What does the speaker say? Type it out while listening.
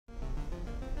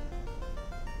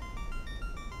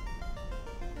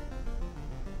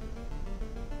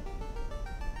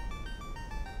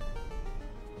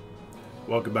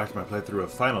welcome back to my playthrough of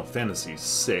Final Fantasy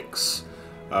VI.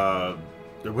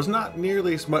 There was not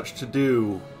nearly as much to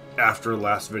do after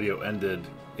last video ended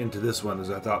into this one as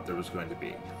I thought there was going to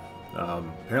be.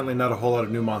 Apparently not a whole lot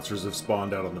of new monsters have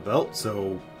spawned out on the belt,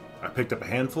 so I picked up a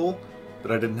handful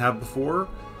that I didn't have before,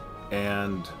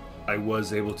 and I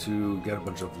was able to get a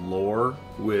bunch of lore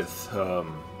with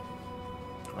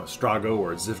Strago,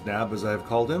 or Zifnab as I have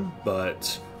called him,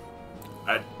 but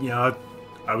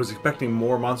I was expecting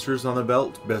more monsters on the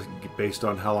belt based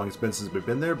on how long it's been since we've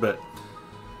been there, but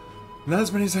not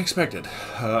as many as I expected.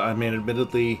 I mean,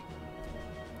 admittedly,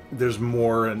 there's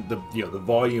more, and the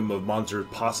volume of monsters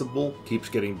possible keeps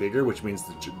getting bigger, which means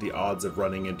that the odds of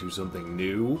running into something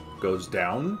new goes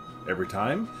down every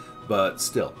time. But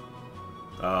still,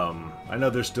 I know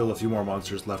there's still a few more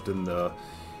monsters left in the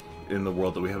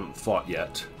world that we haven't fought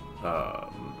yet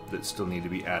that still need to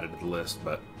be added to the list,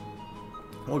 but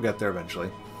we'll get there eventually.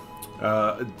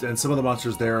 And some of the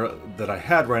monsters there that I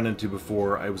had run into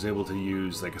before, I was able to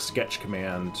use like a sketch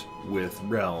command with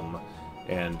Realm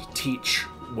and teach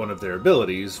one of their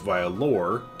abilities via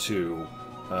lore to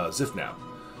Zifnab.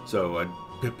 So I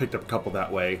picked up a couple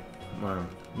that way.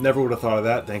 Never would have thought of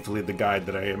that. Thankfully, the guide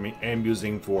that I am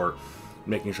using for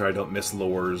making sure I don't miss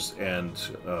lores and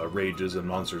rages and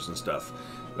monsters and stuff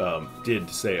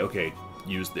did say, okay,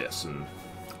 use this. And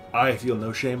I feel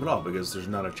no shame at all, because there's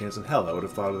not a chance in hell I would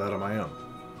have thought of that on my own.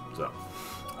 So,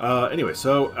 anyway,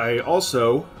 so I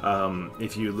also,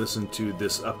 if you listen to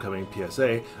this upcoming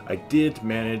PSA, I did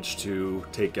manage to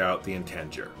take out the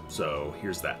Intanger. So,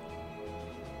 here's that.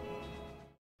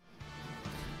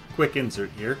 Quick insert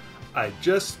here. I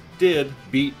just did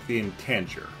beat the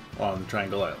Intanger on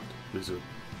Triangle Island. These are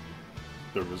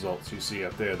the results you see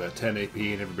up there. The 10 AP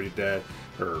and everybody dead,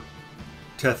 or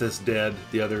Tethys dead,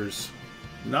 the others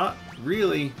not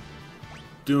really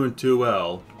doing too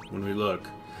well when we look.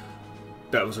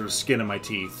 That was sort of skin of my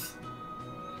teeth.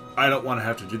 I don't want to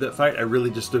have to do that fight. I really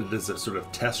just did it as a sort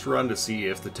of test run to see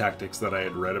if the tactics that I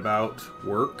had read about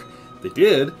work. They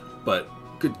did, but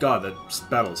good God, that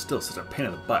battle is still such a pain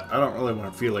in the butt. I don't really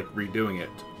want to feel like redoing it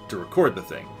to record the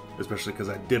thing, especially because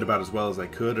I did about as well as I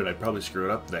could, and I'd probably screw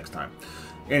it up the next time.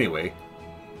 Anyway,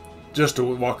 just to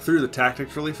walk through the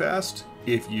tactics really fast,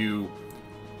 if you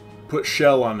put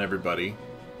shell on everybody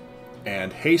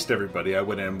and haste everybody, I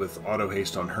went in with auto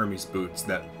haste on Hermes boots.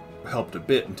 That helped a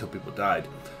bit until people died.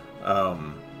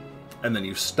 And then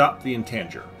you stop the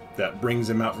Intanger. That brings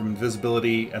him out from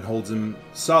invisibility and holds him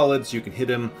solid, so you can hit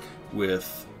him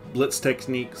with blitz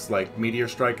techniques like Meteor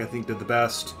Strike, I think, did the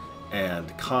best.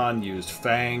 And Khan used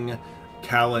Fang.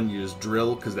 Callan used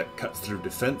Drill, because that cuts through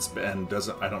defense and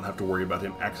I don't have to worry about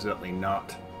him accidentally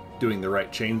not doing the right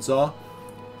chainsaw.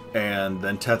 And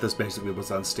then Tethys basically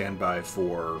was on standby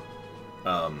for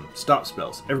stop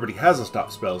spells. Everybody has a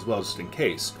stop spell as well, just in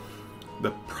case.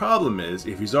 The problem is,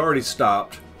 if he's already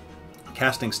stopped,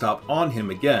 casting stop on him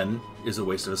again is a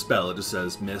waste of a spell. It just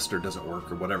says missed or doesn't work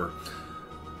or whatever.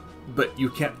 But you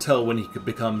can't tell when he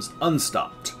becomes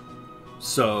unstopped.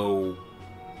 So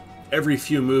every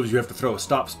few moves you have to throw a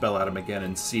stop spell at him again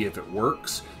and see if it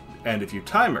works. And if you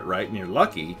time it right and you're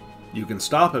lucky, you can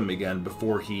stop him again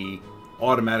before he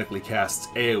automatically casts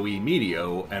AoE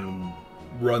Meteo and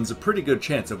runs a pretty good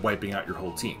chance of wiping out your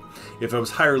whole team. If I was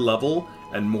higher level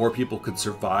and more people could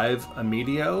survive a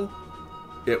Meteo,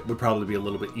 it would probably be a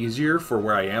little bit easier. For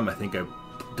where I am, I think I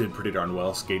did pretty darn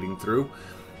well skating through.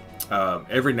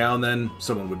 Every now and then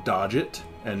someone would dodge it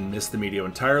and miss the Meteo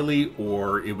entirely,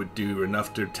 or it would do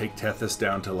enough to take Tethys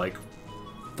down to like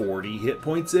 40 hit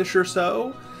points-ish or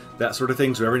so. That sort of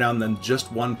thing. So every now and then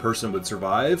just one person would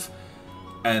survive,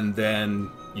 and then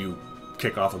you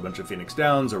kick off a bunch of Phoenix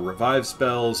Downs or revive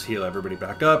spells, heal everybody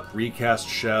back up, recast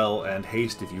Shell and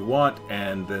Haste if you want,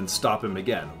 and then stop him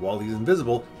again. While he's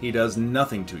invisible, he does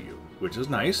nothing to you, which is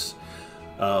nice.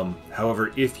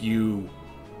 However, if you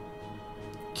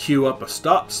queue up a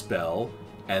stop spell,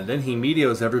 and then he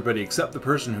Meteos everybody except the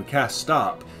person who cast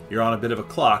stop, you're on a bit of a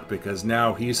clock, because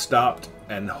now he's stopped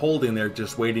and holding there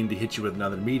just waiting to hit you with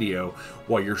another Meteo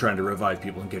while you're trying to revive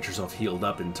people and get yourself healed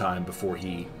up in time before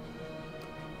he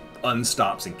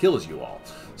unstops and kills you all.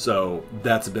 So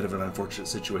that's a bit of an unfortunate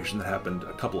situation that happened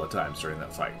a couple of times during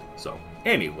that fight. So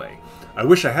anyway, I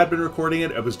wish I had been recording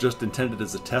it. It was just intended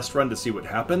as a test run to see what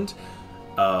happened.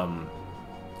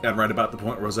 And right about the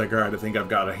point where I was like, all right, I think I've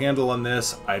got a handle on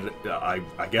this. I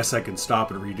guess I can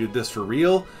stop and redo this for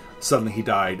real. Suddenly he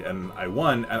died and I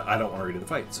won, and I don't want to redo the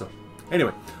fight. So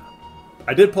anyway,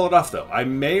 I did pull it off though. I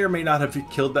may or may not have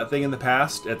killed that thing in the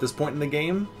past at this point in the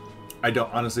game. I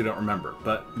honestly don't remember,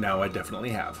 but now I definitely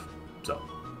have. So,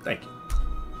 thank you.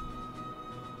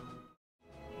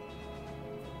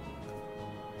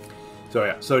 So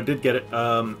yeah, so I did get it,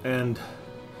 and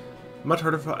much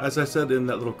harder, as I said in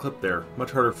that little clip there,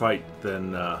 much harder fight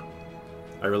than I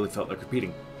really felt like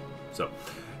repeating. So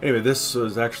anyway, this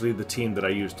was actually the team that I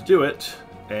used to do it,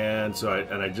 and so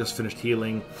I just finished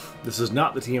healing. This is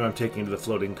not the team I'm taking to the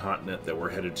floating continent that we're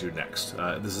headed to next.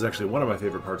 This is actually one of my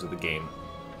favorite parts of the game.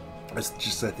 I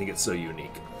think it's so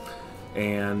unique.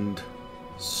 And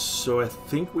so I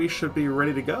think we should be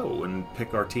ready to go and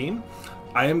pick our team.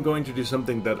 I am going to do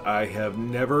something that I have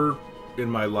never in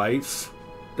my life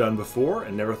done before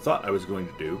and never thought I was going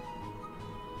to do.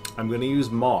 I'm going to use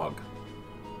Mog.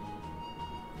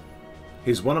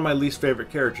 He's one of my least favorite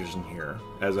characters in here.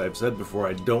 As I've said before,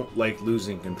 I don't like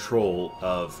losing control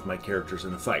of my characters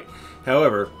in a fight.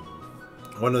 However,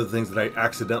 one of the things that I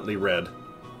accidentally read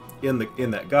in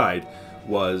that guide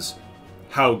was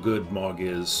how good Mog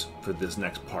is for this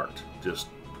next part. Just,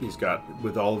 he's got,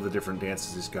 with all of the different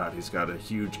dances he's got a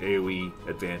huge AoE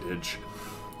advantage.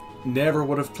 Never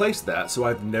would have placed that, so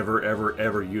I've never, ever,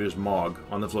 ever used Mog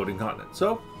on the floating continent.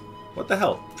 So, what the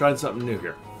hell? Trying something new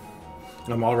here.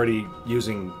 I'm already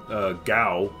using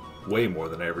Gao way more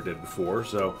than I ever did before,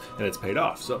 so, and it's paid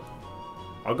off, so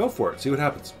I'll go for it, see what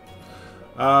happens.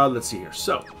 Let's see here.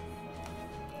 So,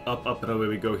 up and away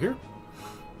we go here.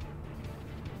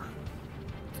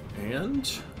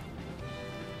 And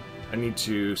I need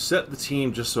to set the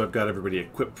team just so I've got everybody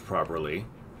equipped properly.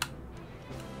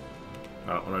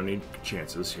 I don't want any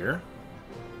chances here.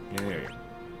 Yeah.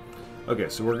 Okay,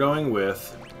 so we're going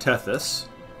with Tethys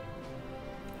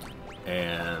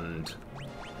and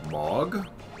Mog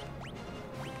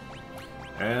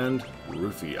and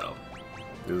Rufio.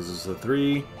 This is the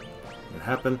 3 that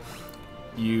happen.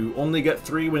 You only get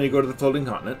 3 when you go to the floating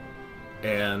continent,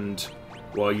 and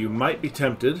while you might be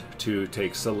tempted to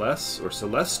take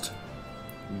Celeste,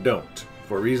 don't,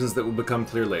 for reasons that will become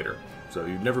clear later. So if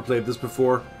you've never played this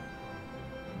before,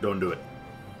 don't do it.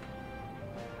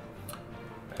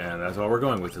 And that's all we're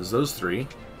going with, is those 3.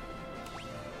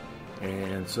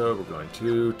 And so we're going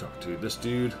to talk to this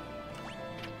dude.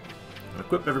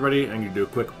 Equip everybody. I'm going to do a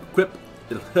quick equip.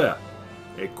 A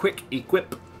quick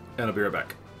equip. And I'll be right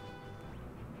back.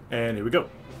 And here we go.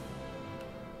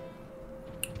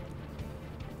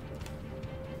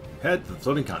 Head to the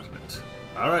floating continent.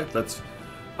 Alright,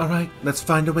 let's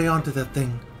find a way onto that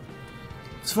thing.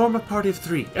 Let's form a party of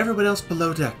 3. Everyone else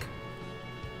below deck.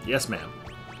 Yes, ma'am.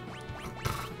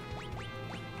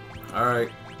 Alright,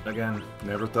 again,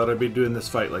 never thought I'd be doing this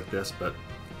fight like this, but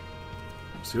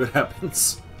see what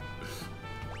happens.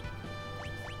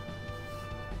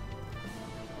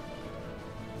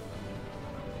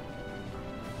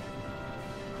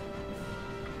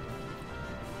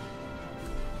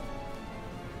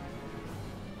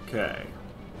 Okay.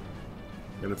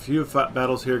 Got a few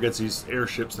battles here against these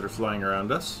airships that are flying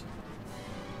around us.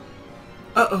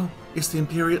 Uh-oh, it's the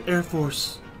Imperial Air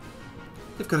Force.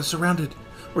 They've got us surrounded.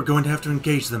 We're going to have to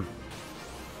engage them.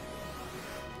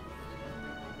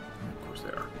 Of course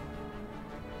they are.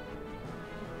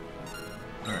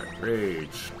 Alright,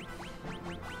 Rage.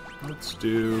 Let's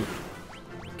do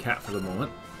Cat for the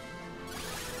moment.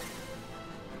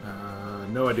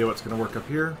 No idea what's going to work up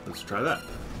here. Let's try that.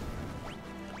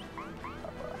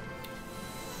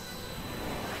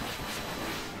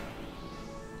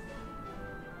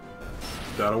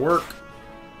 That'll work.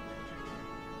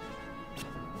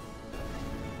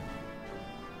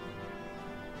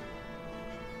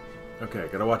 Okay,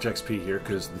 gotta watch XP here,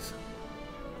 because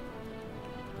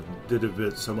I did a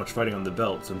bit so much fighting on the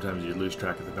belt, sometimes you lose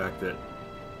track of the fact that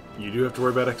you do have to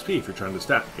worry about XP if you're trying to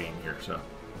stat gain here, so.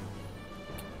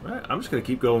 Alright, I'm just gonna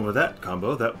keep going with that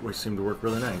combo. That seemed to work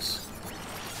really nice.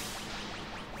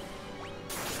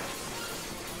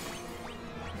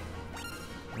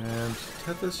 And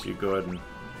Tethys, you go ahead and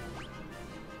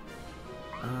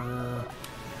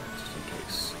just in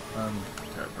case.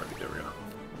 Entire party, there we go.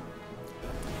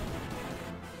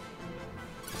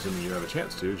 Assuming you have a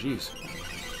chance to, jeez.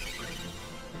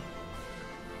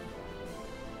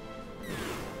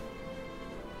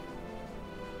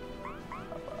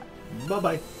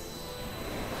 Bye-bye.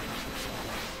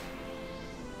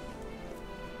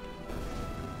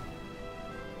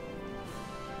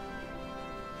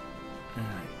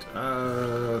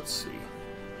 Alright, let's see.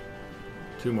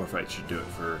 2 more fights should do it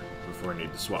before I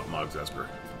need to swap Mog's Esper.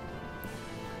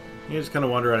 You just kind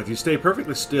of wander around. If you stay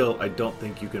perfectly still, I don't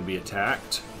think you can be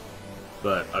attacked.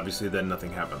 But obviously then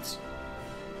nothing happens.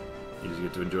 You just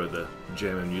get to enjoy the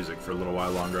jam and music for a little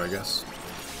while longer, I guess.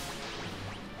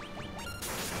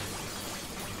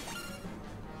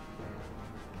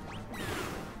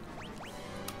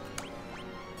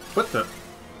 What the?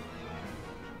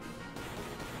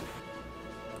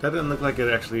 That didn't look like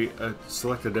it actually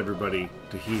selected everybody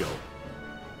to heal.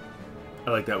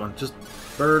 I like that one. Just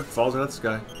bird falls out of the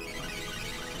sky.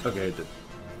 Okay, it did.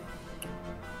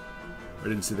 I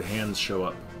didn't see the hands show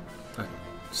up.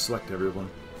 Select everyone.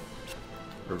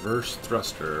 Reverse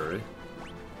thruster, eh?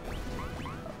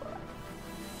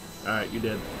 Alright, you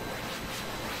did.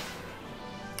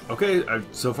 Okay,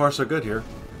 so far so good here.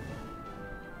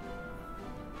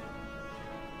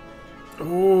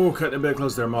 Oh, cutting a bit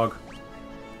close there, Mog.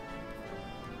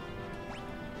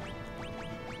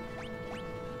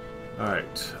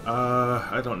 Alright,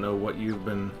 I don't know what you've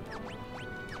been...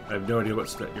 I have no idea what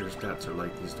your stats are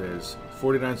like these days.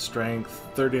 49 strength,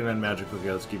 39 magic.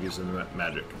 Okay, let's give you some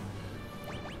magic.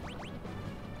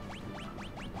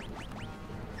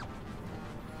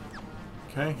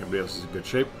 Okay, everybody else is in good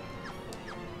shape.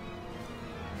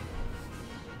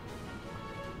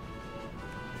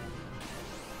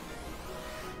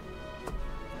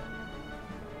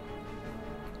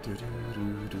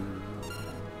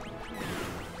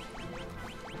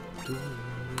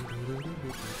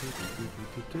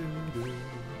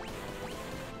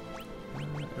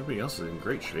 Everybody else is in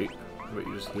great shape. How about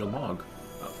you just heal Mog?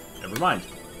 Oh, never mind.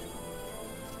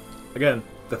 Again,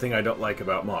 the thing I don't like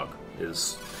about Mog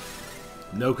is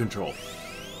no control.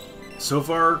 So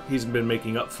far, he's been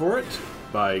making up for it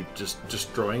by just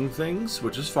destroying things,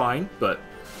 which is fine, but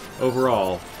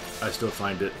overall, I still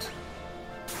find it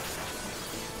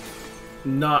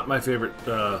not my favorite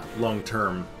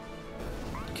long-term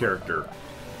character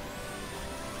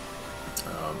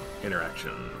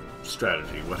interaction,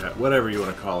 strategy, whatever you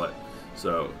want to call it.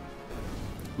 So,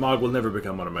 Mog will never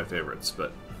become one of my favorites,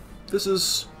 but this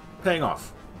is paying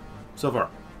off so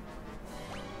far.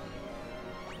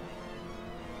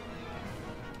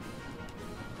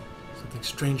 Something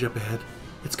strange up ahead.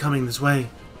 It's coming this way.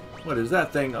 What is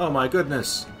that thing? Oh my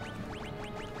goodness.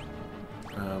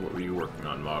 What were you working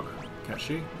on, Mog? Can't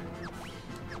she?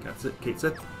 That's it. Kate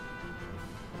said.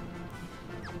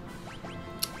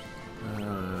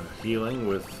 Healing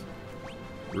with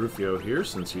Rufio here,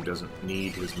 since he doesn't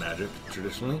need his magic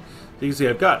traditionally. So you can see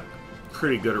I've got a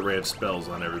pretty good array of spells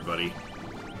on everybody.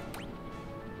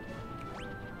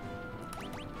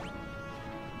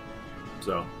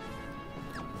 So,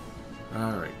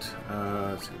 alright,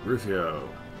 let's see, Rufio.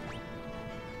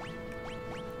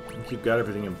 I think you've got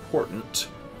everything important.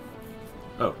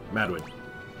 Oh, Madwing.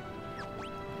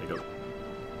 There you go.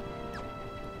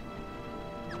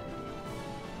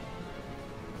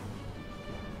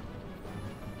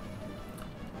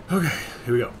 Okay,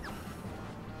 here we go.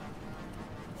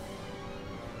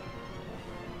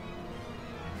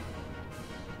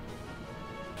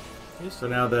 Okay, so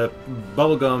now the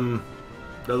bubblegum,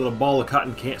 the little ball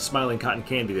of smiling cotton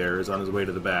candy there is on his way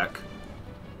to the back.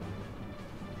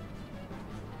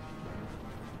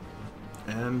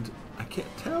 And I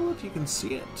can't tell if you can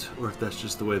see it, or if that's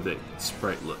just the way the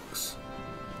sprite looks.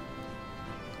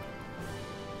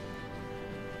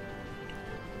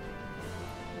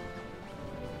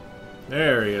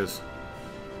 There he is.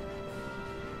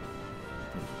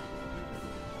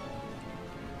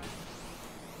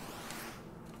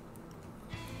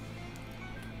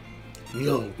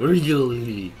 Yo,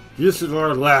 really? This is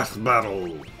our last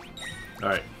battle.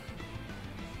 Alright.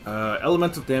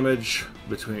 Elemental damage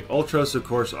between Ultros, of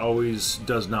course, always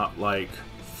does not like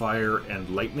fire and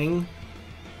lightning.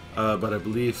 But I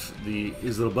believe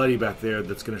his little buddy back there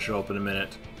that's going to show up in a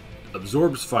minute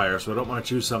absorbs fire, so I don't want to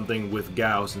choose something with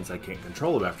Gao, since I can't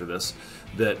control him after this,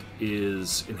 that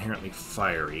is inherently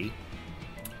fiery.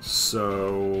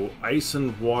 So, ice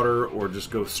and water, or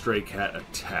just go stray cat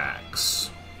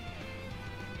attacks.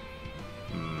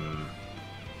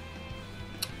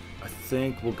 I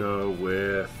think we'll go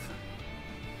with...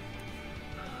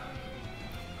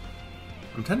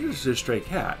 I'm tempted to do stray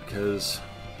cat, because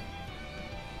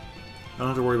I don't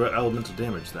have to worry about elemental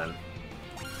damage then.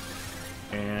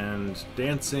 And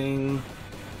dancing.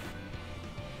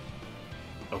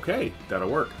 Okay, that'll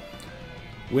work.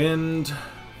 Wind.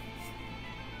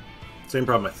 Same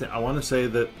problem. I want to say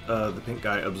that the pink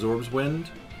guy absorbs wind.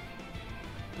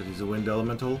 That he's a wind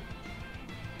elemental.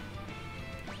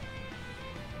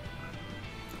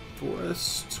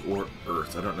 Forest or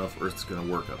earth. I don't know if earth's going to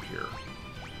work up here.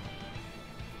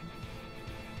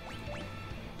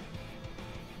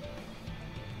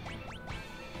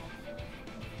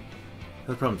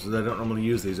 The problem is that I don't normally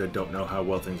use these. I don't know how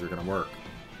well things are going to work.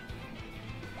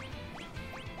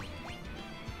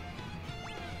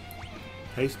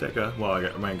 Haste Deca. Well, I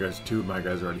got my guys. Two of my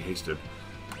guys already hasted.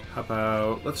 How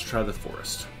about let's try the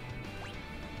forest.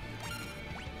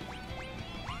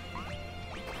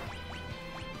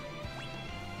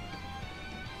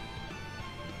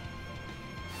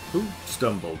 Who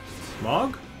stumbled?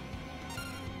 Mog?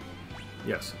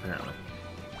 Yes, apparently.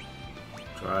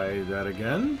 Try that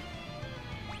again.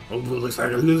 Oh, looks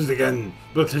like I lose again.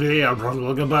 But today I'll probably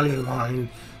look a buddy of mine.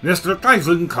 Mr.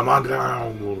 Tyson, come on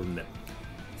down.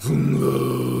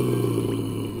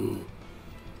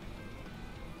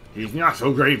 He's not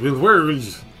so great with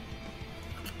words,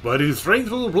 but his strength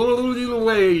will blow you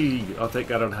away. Oh, thank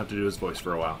God I don't have to do his voice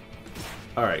for a while.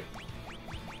 Alright.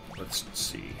 Let's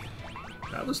see.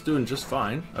 That was doing just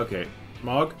fine. Okay,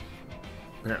 Mog.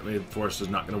 Apparently the force is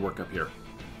not going to work up here.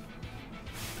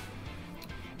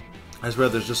 I swear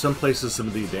there's just some places some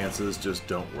of these dances just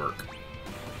don't work.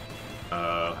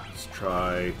 Let's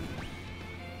try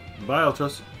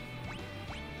Biotrust.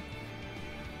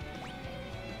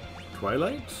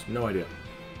 Twilight? No idea.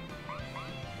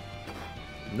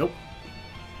 Nope.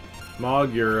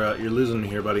 Mog, you're losing me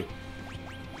here, buddy.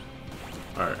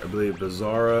 Alright, I believe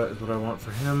Bizarra is what I want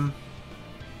for him.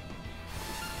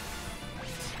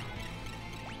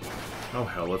 Oh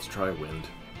hell, let's try Wind.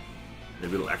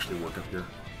 Maybe it'll actually work up here.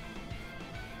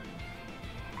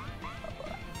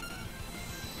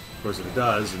 Of course, if it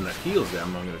does, and that heals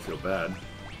them, I'm going to feel bad.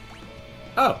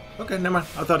 Oh, okay, never mind.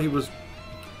 I thought he was...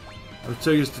 I'm so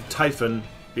used to Typhon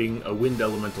being a wind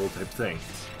elemental type thing.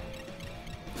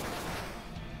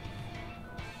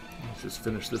 Let's just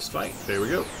finish this fight. There we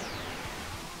go.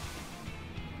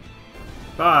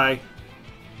 Bye!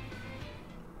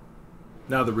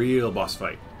 Now the real boss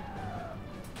fight.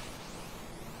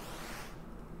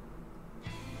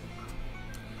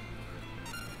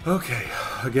 Okay,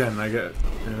 again, I gotta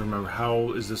remember,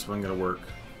 how is this one gonna work?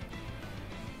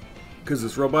 Because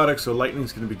it's robotic, so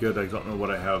lightning's gonna be good. I don't know what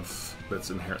I have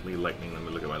that's inherently lightning. Let me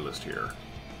look at my list here.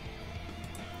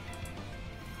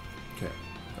 Okay,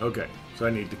 okay, so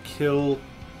I need to kill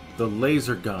the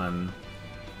laser gun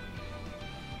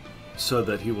so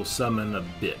that he will summon a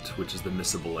bit, which is the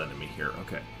missable enemy here.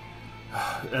 Okay.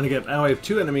 And again, now I have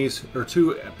two enemies, or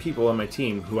two people on my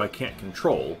team who I can't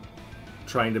control,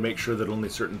 trying to make sure that only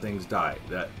certain things die.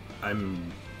 That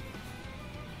I'm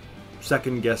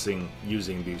second guessing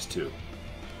using these two.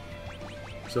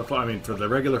 So far, I mean, for the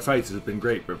regular fights it's been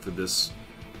great, but for this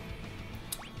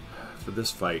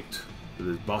fight, for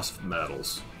the boss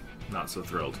battles, not so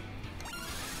thrilled.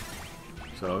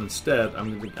 So instead,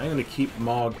 I'm gonna keep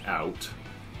Mog out.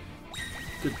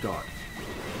 Good dog.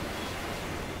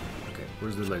 Okay,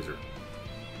 where's the laser?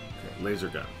 Okay, laser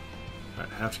gun.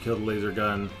 Alright, have to kill the laser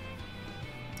gun.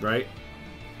 Right?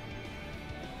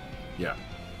 Yeah.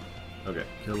 Okay,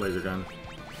 kill laser gun.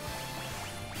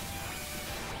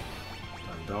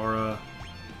 Pandara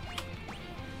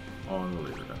on the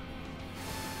laser gun.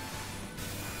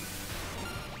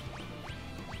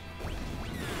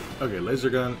 Okay, laser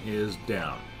gun is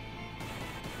down.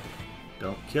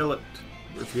 Don't kill it,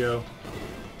 Rufio.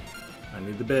 I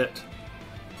need the bit.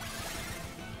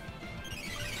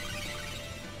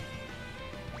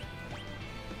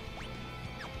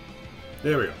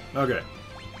 There we go. Okay.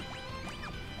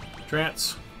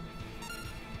 Trance.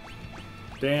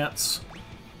 Dance.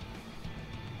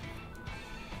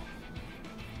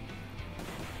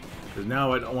 Because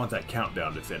now I don't want that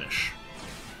countdown to finish.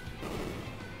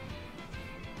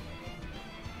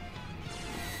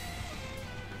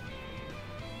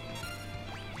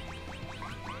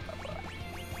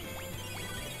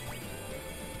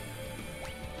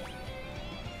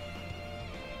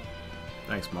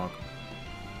 Thanks, Mog.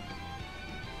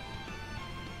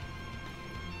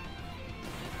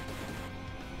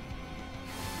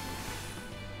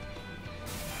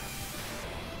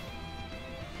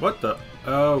 What the?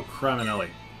 Oh, Criminelli.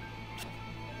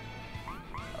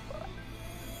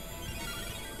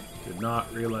 Did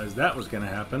not realize that was going to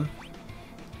happen.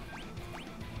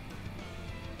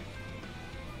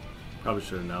 Probably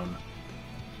should have known.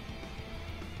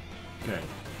 Okay.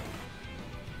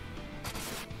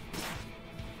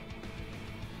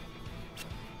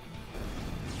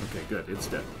 Okay, good. It's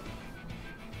dead.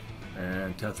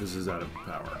 And Tethys is out of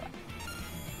power.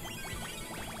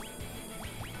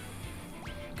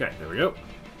 Okay, there we go.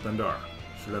 Thundar.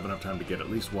 Should have enough time to get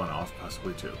at least one off,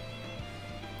 possibly two.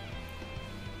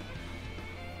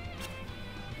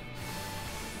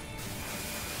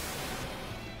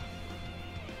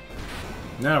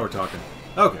 Now we're talking.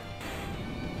 Okay.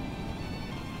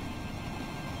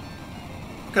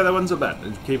 Okay, that wasn't so bad.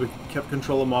 It kept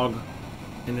control of Mog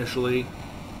initially.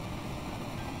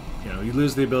 You know, you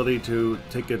lose the ability to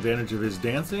take advantage of his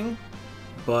dancing,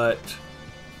 but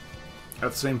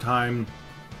at the same time,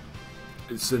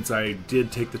 since I did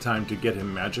take the time to get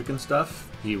him magic and stuff,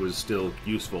 he was still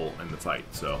useful in the fight,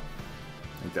 so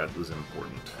I think that was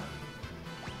important.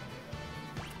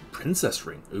 Princess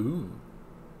ring. Ooh.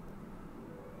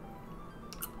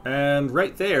 And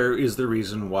right there is the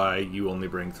reason why you only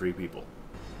bring 3 people.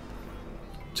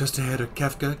 Just ahead are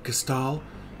Kefka, Kastal,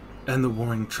 and the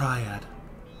Warring Triad.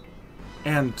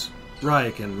 And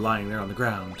Ryakan lying there on the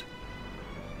ground.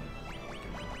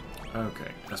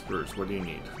 Okay, Espers, what do you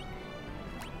need?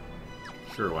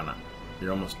 Sure, why not?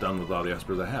 You're almost done with all the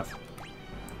Espers I have.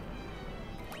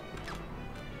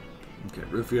 Okay,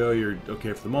 Rufio, you're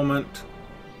okay for the moment.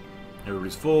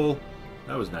 Everybody's full.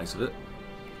 That was nice of it.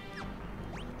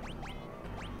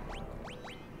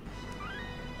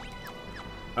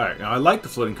 Alright, now I like the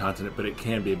floating continent, but it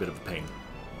can be a bit of a pain.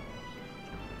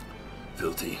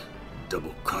 Filthy,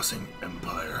 double-crossing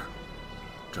empire.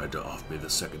 Tried to off me the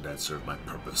second I'd served my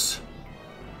purpose.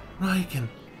 Ryakan,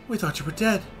 we thought you were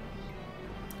dead.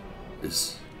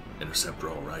 Is Interceptor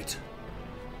alright?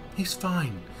 He's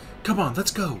fine. Come on,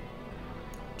 let's go.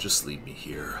 Just leave me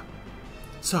here.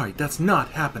 Sorry, that's not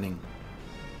happening.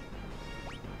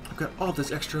 I've got all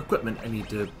this extra equipment I need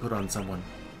to put on someone.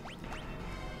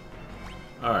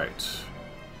 Alright.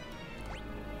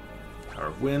 Power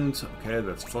of Wind. Okay,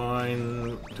 that's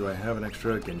fine. Do I have an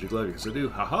extra Genji Glove? Yes, I do.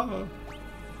 Haha!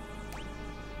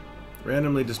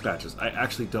 Randomly dispatches. I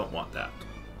actually don't want that.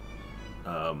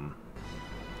 I'm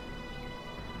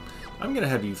going to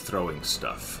have you throwing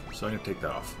stuff, so I'm going to take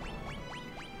that off.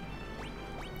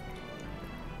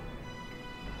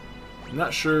 I'm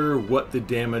not sure what the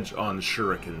damage on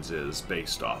shurikens is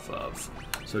based off of.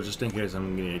 So just in case,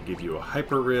 I'm going to give you a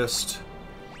Hyper Wrist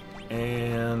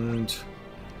and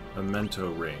a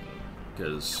Memento Ring,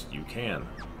 because you can.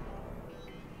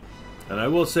 And I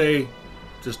will say,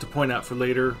 just to point out for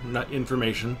later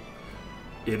information,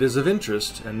 it is of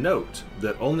interest and note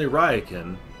that only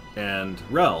Ryakan and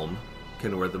Realm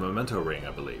can wear the Memento Ring,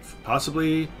 I believe.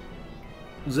 Possibly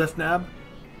Zefnab,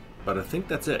 but I think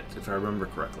that's it, if I remember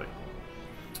correctly.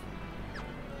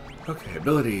 Okay,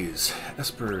 abilities.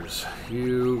 Espers,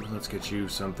 let's get you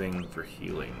something for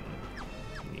healing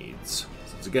needs.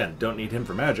 Since again, don't need him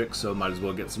for magic, so might as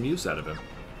well get some use out of him.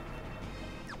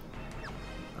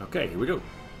 Okay, here we go.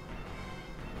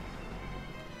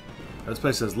 This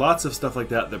place has lots of stuff like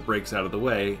that that breaks out of the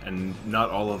way, and not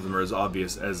all of them are as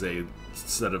obvious as a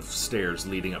set of stairs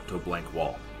leading up to a blank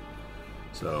wall.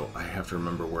 So I have to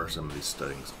remember where some of these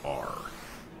things are.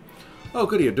 Oh,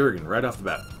 goody, a Durgan right off the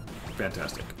bat.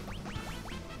 Fantastic.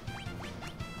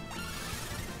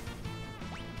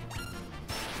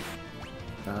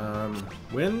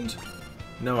 Wind?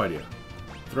 No idea.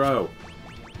 Throw.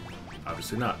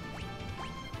 Obviously not.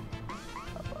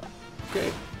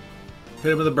 Okay.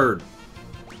 Hit him with a bird.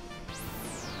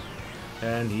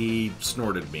 And he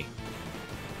snorted me.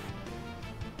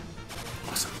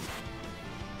 Awesome.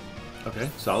 Okay,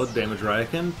 solid damage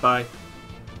Ryakan. Bye.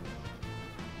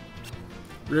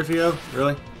 Rufio?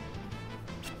 Really?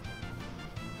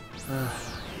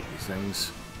 These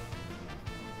things.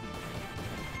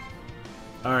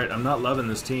 Alright, I'm not loving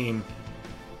this team.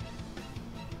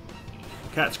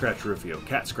 Cat Scratch, Rufio.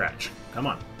 Cat Scratch. Come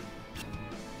on.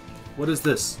 What is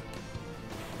this?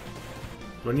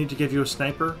 Do I need to give you a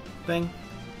sniper thing?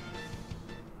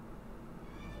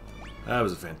 That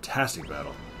was a fantastic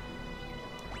battle.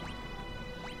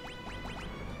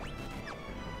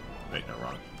 Wait, no,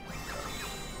 wrong.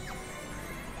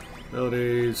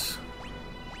 Abilities.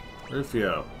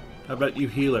 Rufio. How about you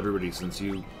heal everybody, since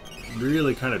you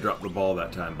really kind of dropped the ball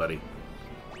that time, buddy.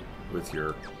 With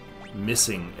your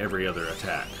missing every other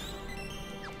attack.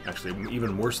 Actually,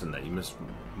 even worse than that. You missed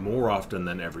more often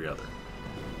than every other.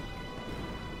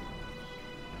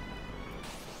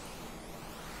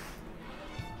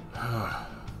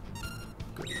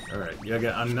 Good. Alright, yeah,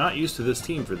 again, I'm not used to this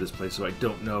team for this place, so I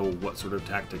don't know what sort of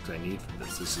tactics I need for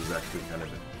this. This is actually kind of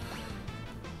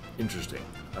interesting.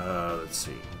 Let's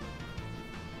see.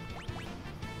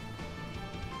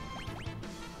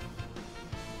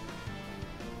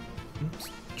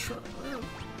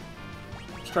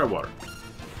 Let's try water.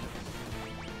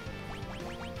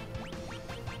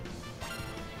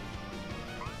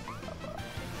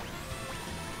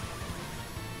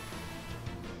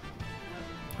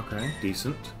 Okay,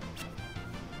 decent.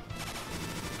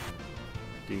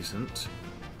 Decent.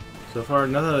 So far,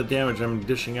 none of the damage I'm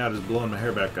dishing out is blowing my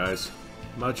hair back, guys.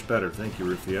 Much better, thank you,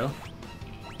 Rufio.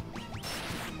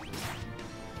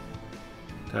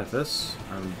 Tethys,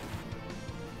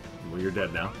 well, you're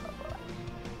dead now.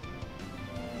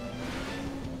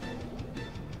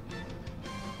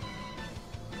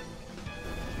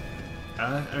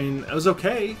 I mean, it was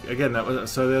okay. Again, that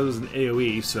was an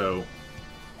AoE, so.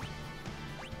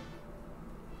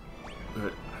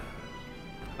 But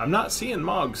I'm not seeing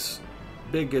Mog's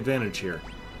big advantage here.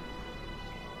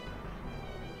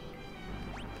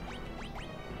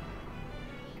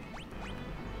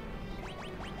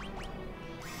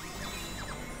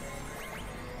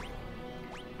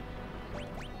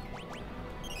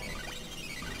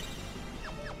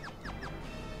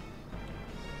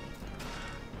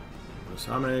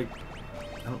 Sonic.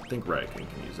 I don't think Raiken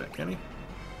can use that, can he?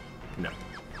 No.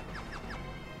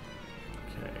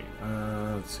 Okay,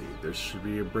 let's see. There should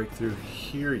be a breakthrough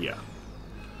here. Yeah.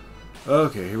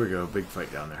 Okay, here we go. Big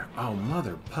fight down there. Oh,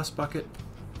 mother pus bucket.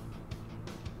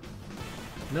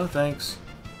 No thanks.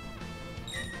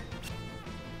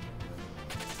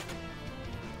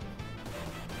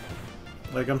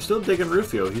 Like, I'm still digging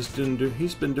Rufio. He's been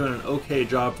doing an okay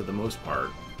job for the most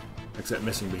part, except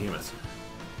missing behemoths.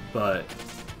 But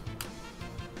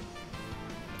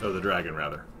oh, the dragon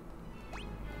rather.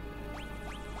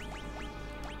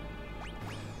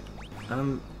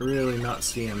 I'm really not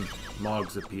seeing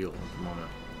Mog's appeal at the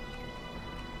moment.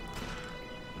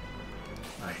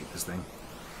 I hate this thing.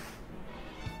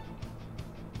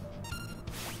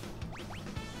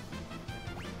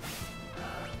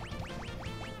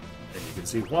 And you can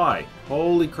see why.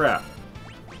 Holy crap.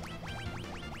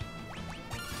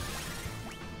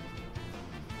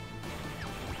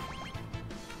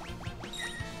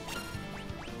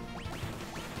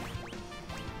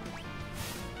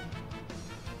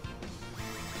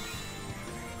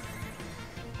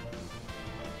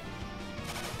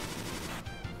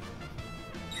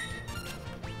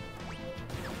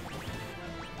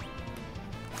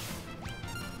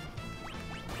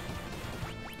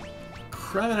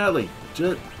 Criminally,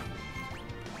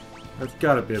 that's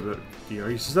gotta be a bit.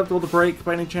 Are you susceptible to break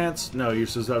by any chance? No, you're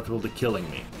susceptible to killing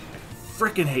me. I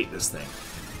frickin' hate this thing.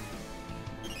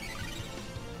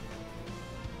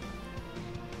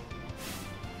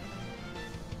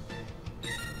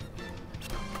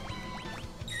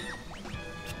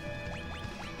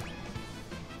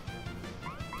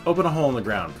 Open a hole in the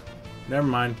ground. Never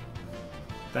mind.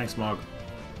 Thanks, Mog.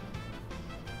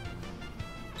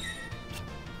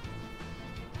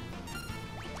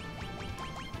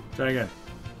 Try again.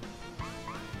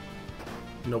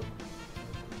 Nope.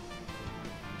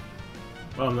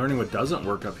 Well, I'm learning what doesn't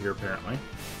work up here, apparently.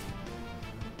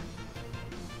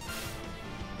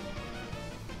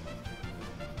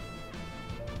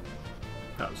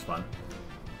 That was fun.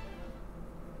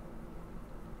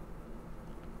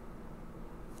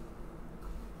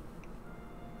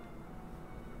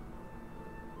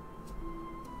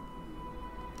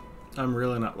 I'm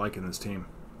really not liking this team.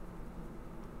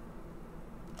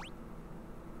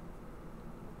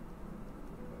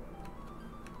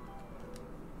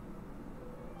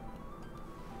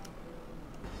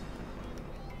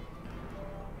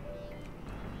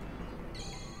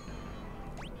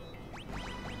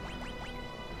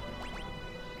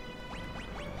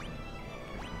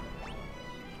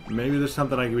 Maybe there's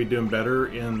something I could be doing better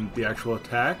in the actual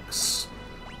attacks.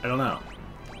 I don't know.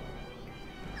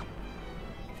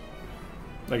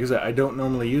 Like I said, I don't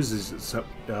normally use these,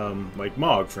 like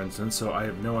Mog, for instance, so I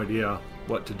have no idea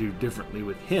what to do differently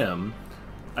with him.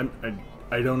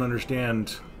 I don't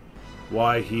understand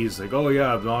why he's like, oh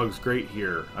yeah, Mog's great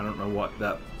here. I don't know what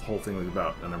that whole thing was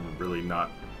about, and I'm really not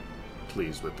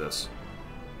pleased with this.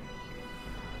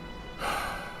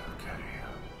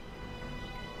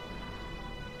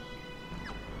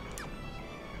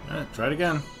 Try it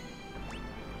again.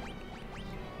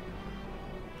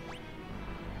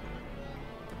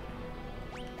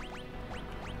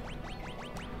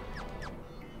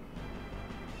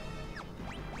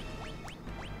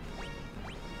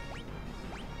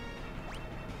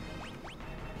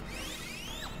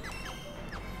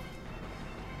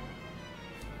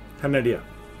 Have an idea.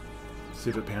 See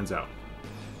if it pans out.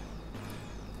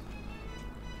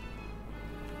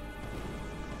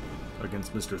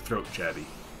 Against Mr. Throat Chatty.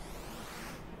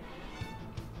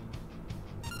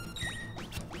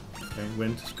 Okay,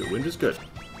 wind is good. Wind is good.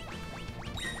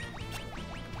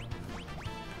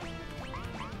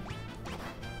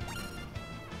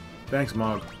 Thanks,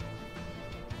 Mog.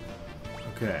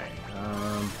 Okay,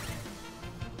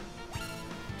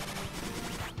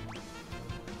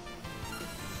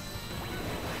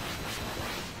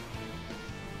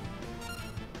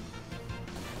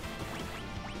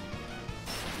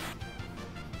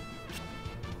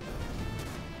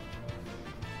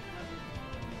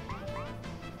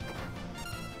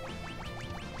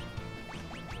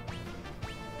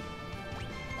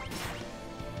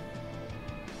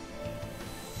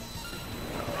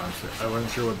 I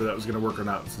wasn't sure whether that was going to work or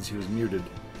not since he was muted.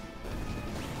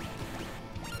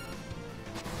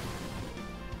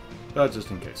 But just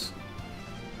in case.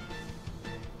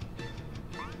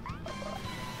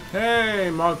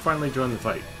 Hey, Mog finally joined the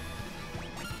fight.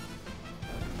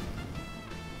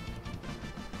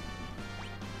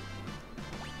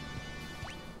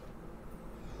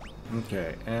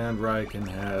 Okay, and Raiken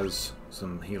has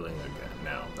some healing again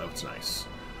now. That's nice.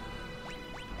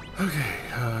 Okay,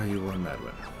 you won that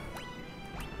one.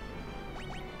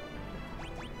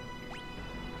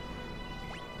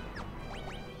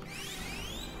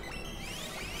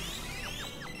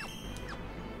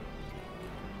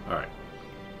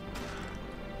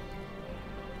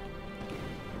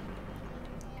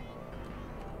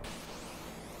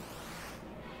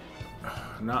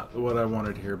 Not what I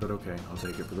wanted here, but okay, I'll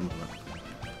take it for the moment.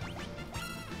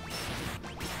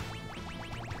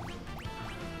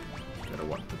 Gotta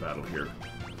want the battle here.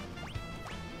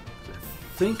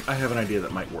 I think I have an idea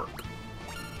that might work.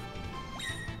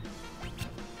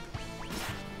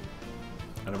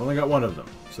 And I've only got one of them,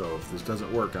 so if this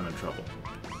doesn't work, I'm in trouble.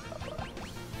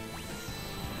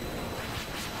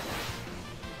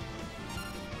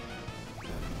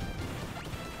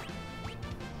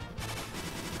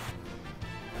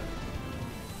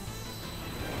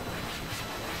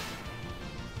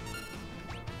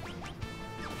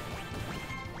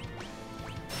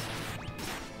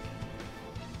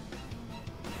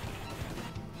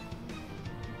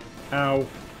 Ow. Okay,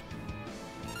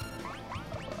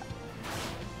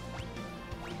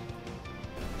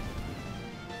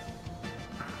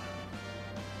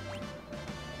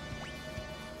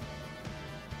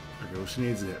 well, she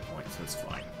needs the hit points, that's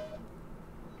fine.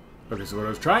 Okay, so what I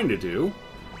was trying to do,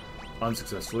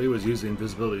 unsuccessfully, was use the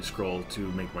invisibility scroll to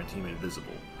make my team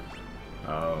invisible.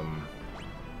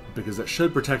 Because that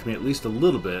should protect me at least a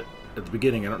little bit at the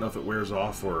beginning. I don't know if it wears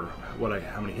off or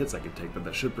how many hits I could take, but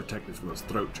that should protect me from those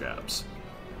throat jabs.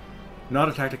 Not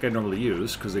a tactic I normally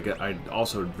use, because I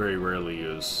also very rarely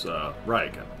use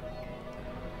Ryakan.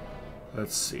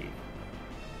 Let's see.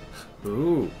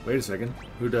 Ooh, wait a second.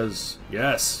 Who does...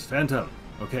 Yes, Phantom.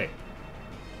 Okay.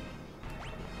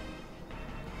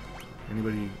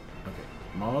 Anybody... Okay,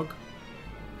 Mog?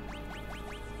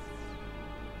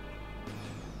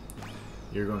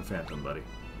 You're going Phantom, buddy.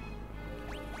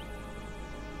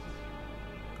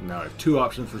 Now I have two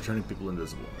options for turning people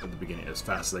invisible at the beginning, as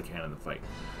fast as I can in the fight.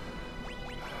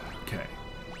 Okay.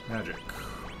 Magic.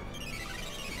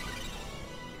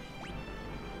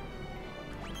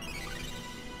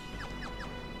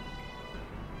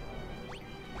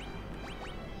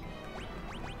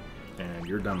 And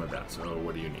you're done with that, so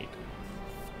what do you need?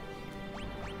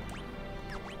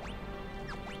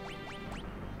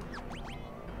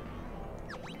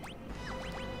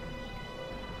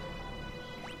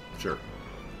 Sure.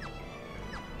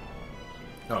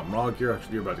 Oh, Mog, you're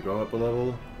about to go up a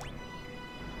level.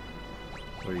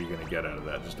 What are you going to get out of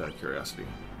that, just out of curiosity?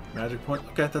 Magic point?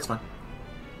 Okay, that's fine.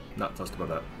 Not fussed about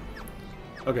that.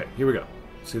 Okay, here we go.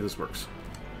 See if this works.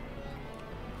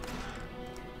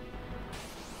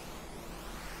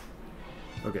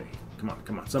 Okay, come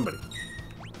on, somebody.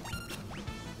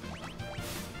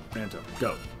 Phantom,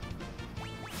 go.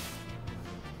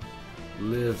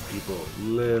 Live, people,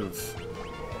 live.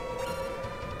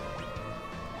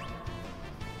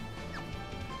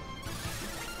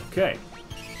 Okay.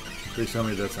 Please tell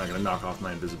me that's not going to knock off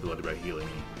my invisibility by healing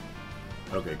me.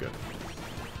 Okay, good.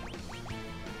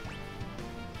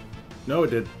 No,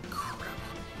 it did. Crap.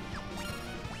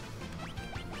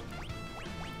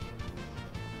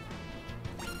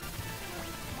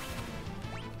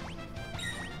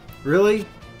 Really?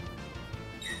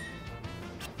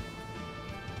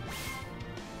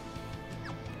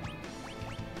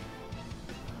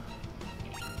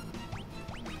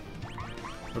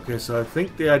 Okay, so I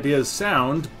think the idea is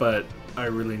sound, but I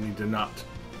really need to not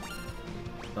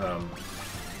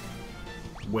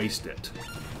waste it.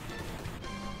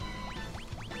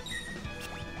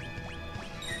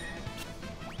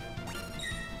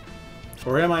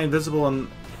 Or am I invisible on...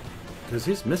 Because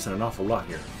he's missing an awful lot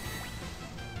here.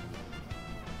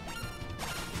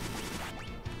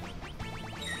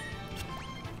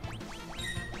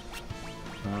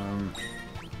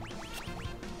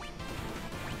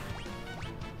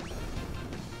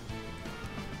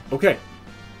 Okay.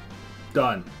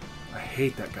 Done. I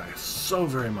hate that guy so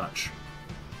very much.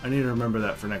 I need to remember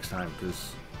that for next time,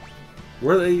 because...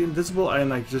 Were they invisible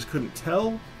and I just couldn't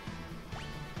tell?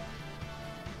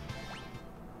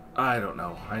 I don't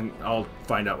know. I'll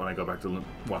find out when I go back to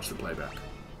watch the playback.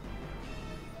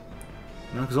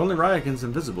 No, because only Ryakan's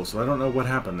invisible, so I don't know what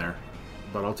happened there.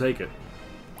 But I'll take it.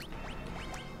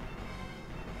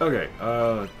 Okay,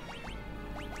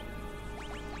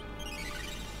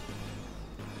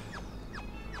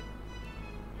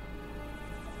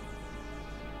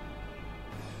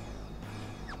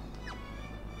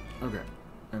 okay,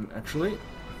 and actually,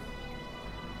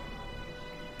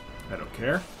 I don't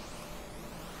care.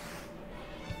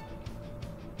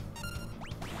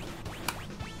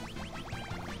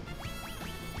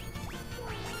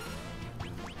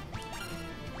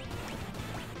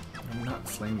 I'm not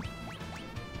flame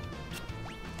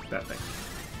that thing.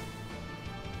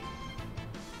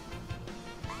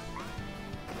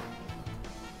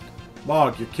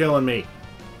 Mog, you're killing me.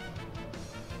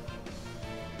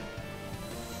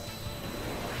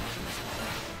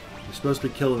 You're supposed to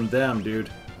be killing them, dude.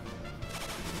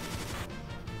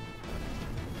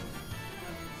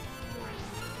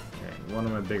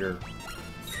 my bigger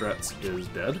threats is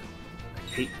dead. I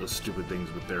hate those stupid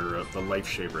things with their the life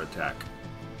shaver attack.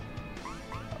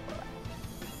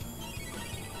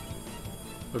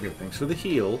 Okay, thanks for the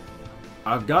heal.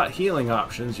 I've got healing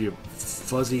options, you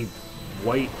fuzzy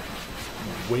white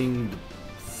winged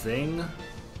thing.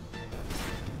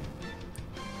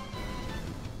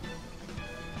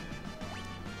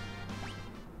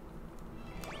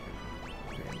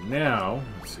 Okay, now,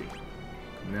 let's see.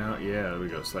 Now, yeah, there we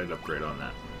go, slight upgrade on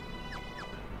that.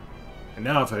 And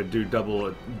now if I do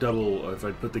double, if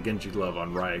I put the Genji glove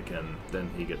on Ryaken, then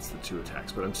he gets the 2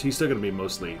 attacks. But he's still going to be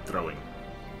mostly throwing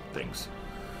things.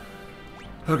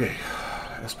 Okay,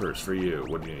 Espers, for you,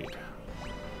 what do you need?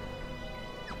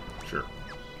 Sure.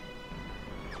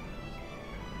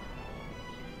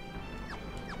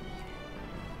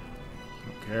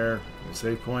 Don't care.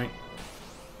 Save point.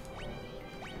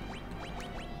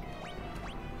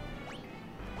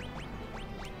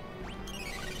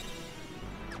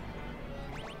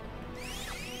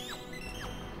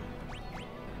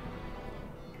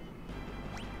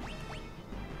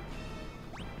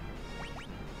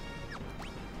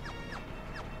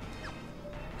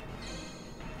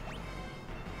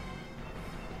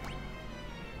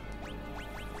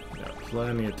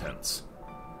 Plenty of tents.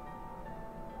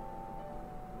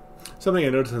 Something I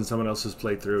noticed in someone else's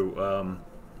playthrough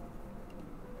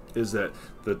is that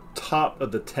the top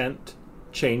of the tent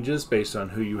changes based on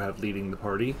who you have leading the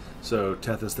party. So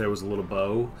Tethys there was a little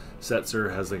bow.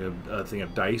 Setzer has like a thing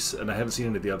of dice, and I haven't seen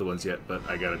any of the other ones yet, but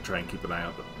I gotta try and keep an eye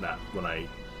out on that when I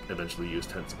eventually use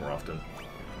tents more often.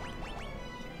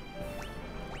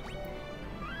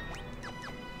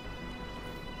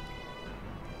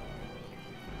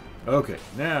 Okay,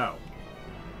 now.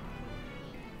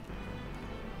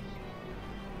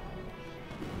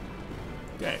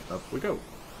 Okay, up we go.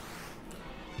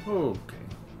 Okay.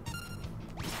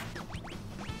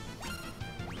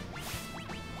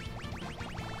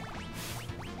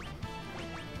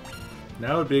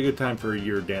 Now would be a good time for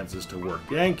your dances to work.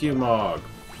 Thank you, Mog.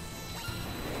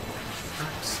 For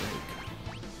fuck's sake.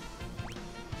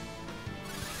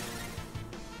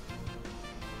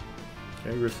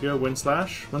 Okay, Rufio, Wind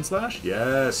Slash? Wind Slash?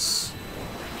 Yes!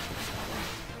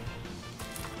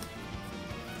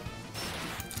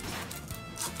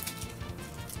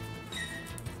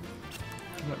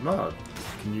 Mog,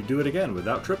 can you do it again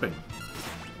without tripping?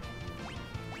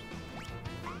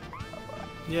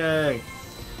 Yay!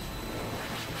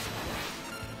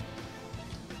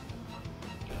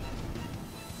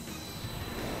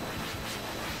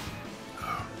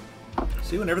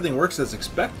 See, when everything works as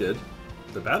expected,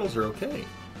 the battles are okay.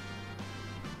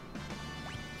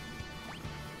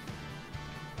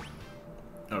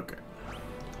 Okay.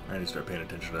 I need to start paying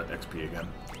attention to XP again.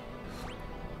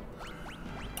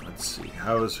 Let's see.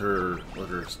 How is what are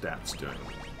her stats doing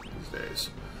these days?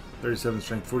 37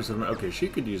 strength, 47. Okay, she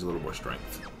could use a little more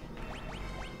strength.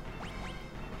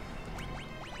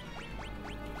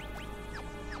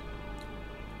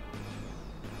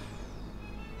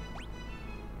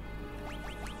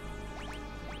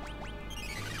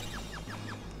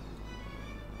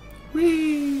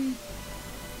 Whee!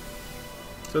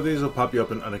 So these will pop you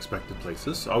up in unexpected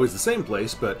places. Always the same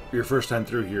place, but your first time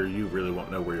through here, you really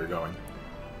won't know where you're going.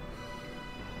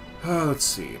 Let's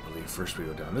see. I believe first we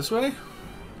go down this way.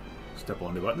 Step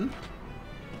on the button.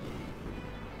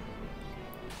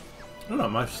 I don't know,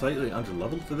 am I slightly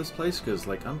underleveled for this place? Because,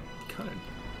 like, I'm kind of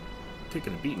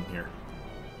taking a beating here.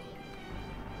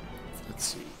 Let's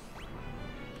see.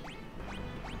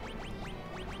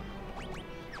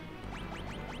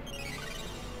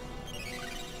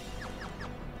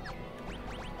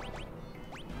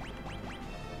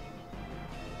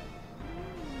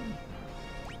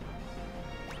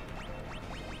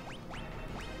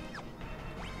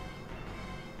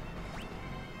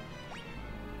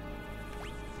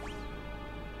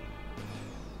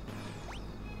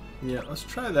 Yeah, let's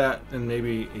try that, and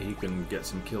maybe he can get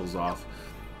some kills off.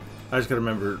 I just gotta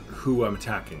remember who I'm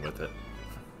attacking with it.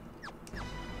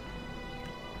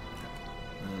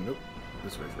 Nope,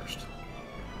 this way first.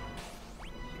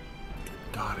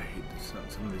 God, I hate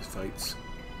some of these fights.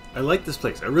 I like this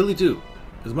place, I really do.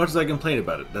 As much as I complain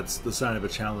about it, that's the sign of a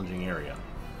challenging area.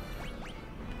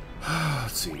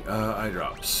 Let's see, eye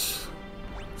drops.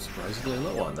 Surprisingly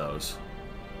low on those.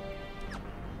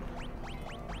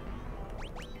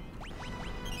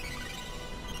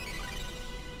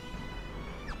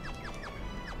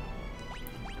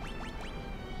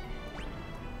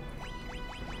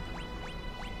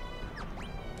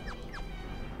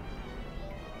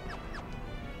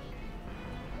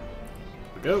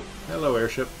 Go. Hello,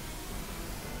 airship.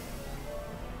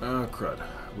 Oh, crud.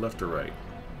 Left or right?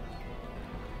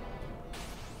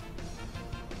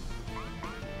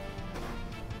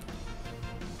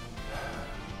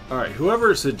 Alright,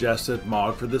 whoever suggested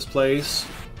Mog for this place,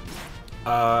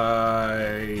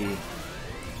 I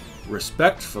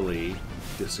respectfully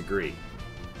disagree.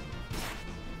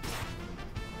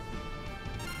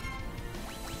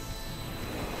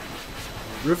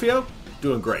 Rufio,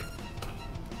 doing great.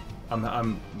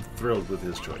 I'm thrilled with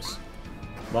his choice.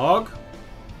 Mog,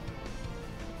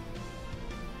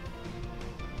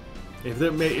 if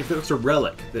there was a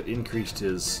relic that increased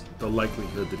the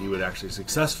likelihood that he would actually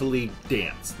successfully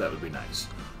dance, that would be nice.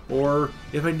 Or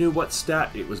if I knew what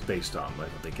stat it was based on, like I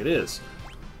don't think it is,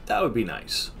 that would be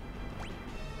nice.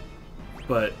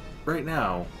 But right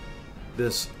now,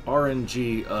 this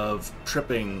RNG of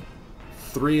tripping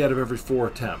 3 out of every 4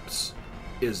 attempts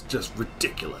is just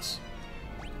ridiculous.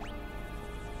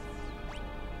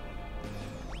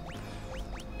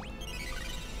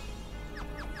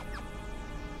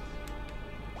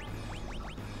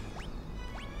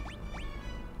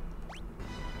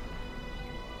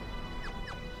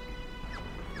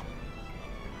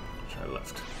 Try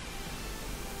left.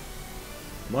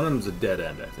 One of them's a dead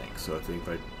end, I think. So I think if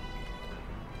I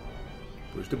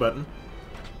push the button.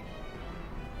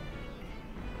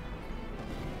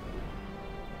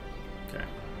 Okay.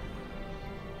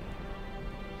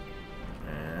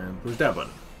 And push that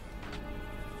button.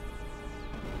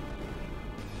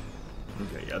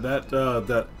 Okay, yeah,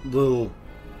 that little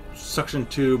suction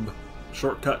tube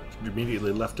shortcut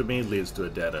immediately left of me leads to a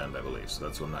dead end, I believe. So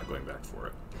that's why I'm not going back for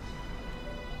it.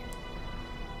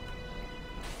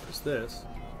 There's this.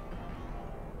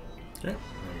 Okay, now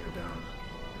you're down.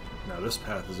 Now this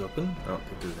path is open. I don't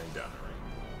think there's anything down here,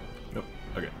 right? Nope.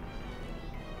 Okay.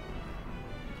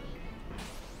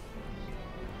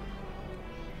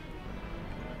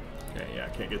 Okay, yeah, I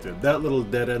can't get through. That little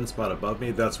dead end spot above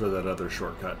me, that's where that other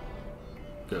shortcut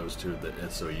goes to,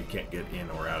 so you can't get in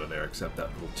or out of there except that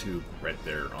little tube right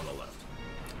there on the left.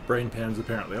 Brain pans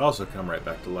apparently also come right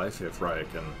back to life if Raya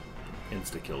can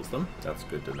insta-kills them. That's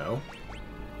good to know.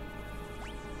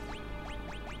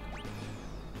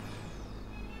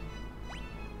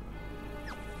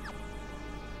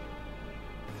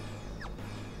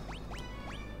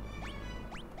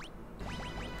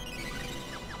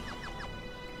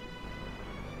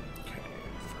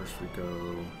 First we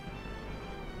go...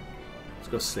 Let's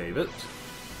go save it.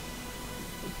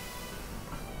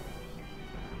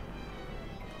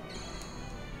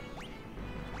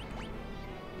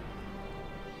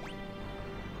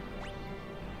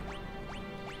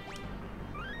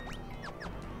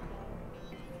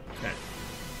 Okay.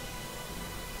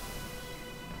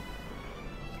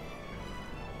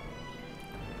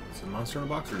 Is it a monster in a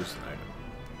box or just an item?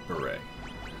 Hooray.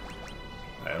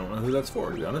 I don't know who that's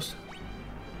for, to be honest.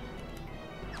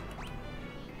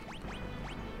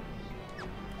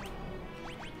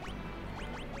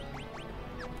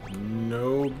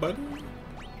 Nobody?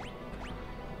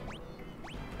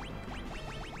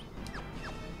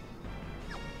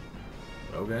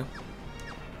 Okay.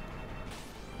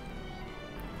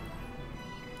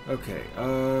 Okay,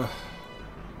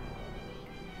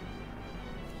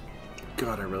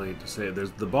 God, I really hate to say it.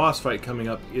 There's the boss fight coming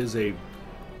up is a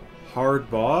hard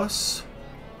boss.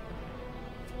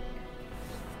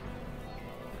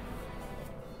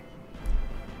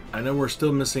 I know we're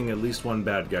still missing at least one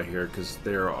bad guy here because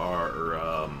there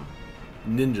are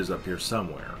ninjas up here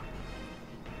somewhere.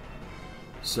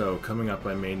 So coming up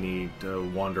I may need to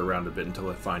wander around a bit until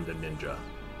I find a ninja.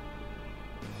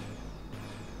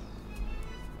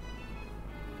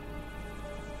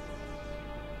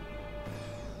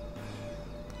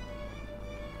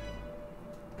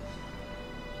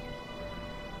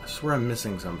 I swear I'm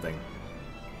missing something.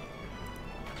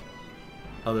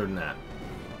 Other than that.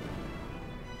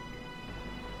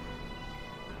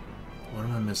 What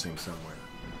am I missing somewhere?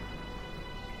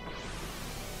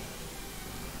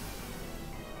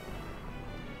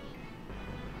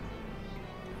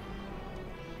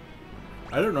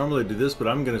 I don't normally do this, but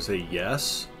I'm going to say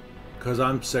yes, because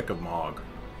I'm sick of Mog.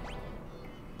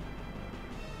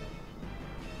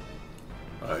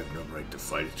 I have no right to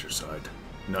fight at your side.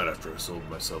 Not after I sold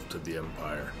myself to the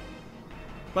Empire.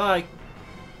 Bye!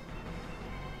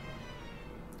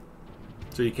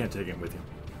 So you can't take him with you.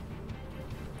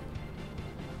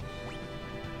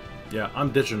 Yeah,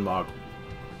 I'm ditching Mog.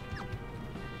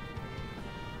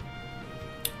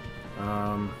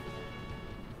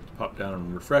 Pop down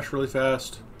and refresh really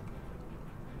fast.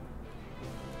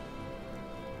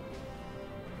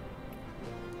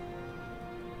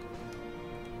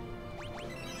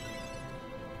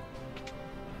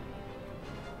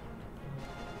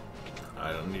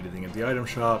 I don't need anything at the item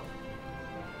shop.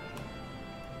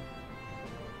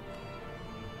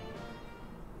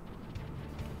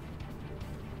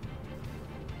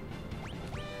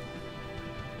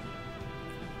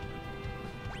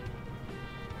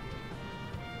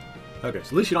 Okay, so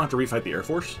at least you don't have to refight the Air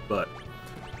Force, but...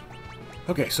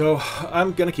 Okay, so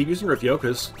I'm going to keep using Rufio,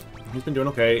 because he's been doing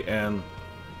okay, and...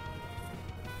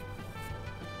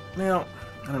 Well,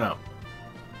 I don't know.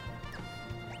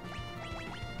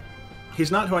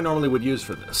 He's not who I normally would use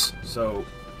for this, so...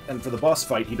 And for the boss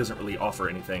fight, he doesn't really offer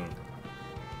anything...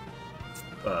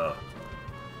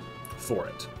 for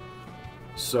it.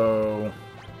 So...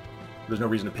 There's no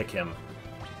reason to pick him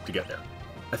to get there.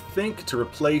 I think to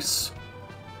replace...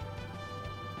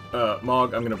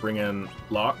 Mog, I'm going to bring in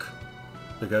Locke,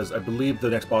 because I believe the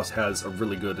next boss has a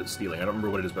really good at stealing. I don't remember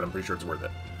what it is, but I'm pretty sure it's worth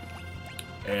it.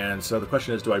 And so the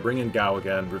question is, do I bring in Gao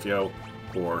again, Rufio,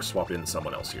 or swap in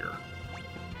someone else here,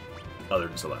 other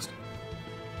than Celeste?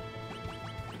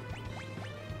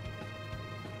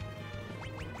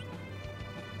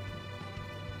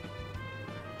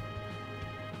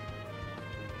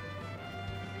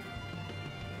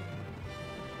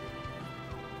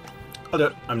 I'll do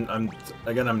it. I'm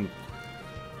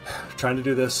trying to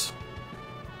do this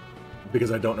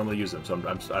because I don't normally use them, so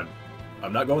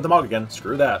I'm not going with the Mog again.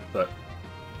 Screw that. But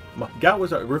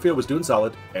Rufio was doing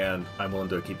solid, and I'm willing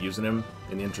to keep using him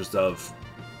in the interest of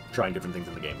trying different things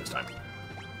in the game this time.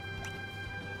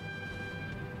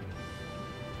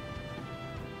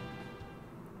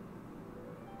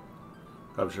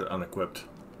 Probably should have unequipped.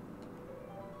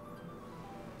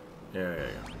 Yeah.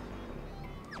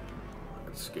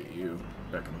 Let's get you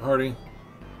back in the party.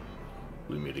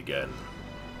 We meet again.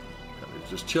 He's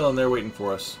just chilling there waiting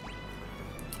for us.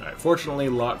 Alright, fortunately,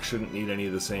 Locke shouldn't need any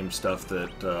of the same stuff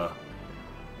that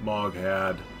Mog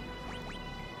had.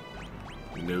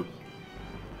 Nope.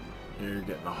 You're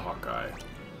getting a Hawkeye.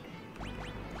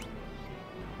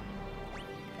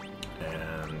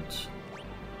 And...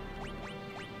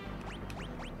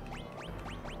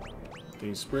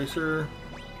 Face Bracer.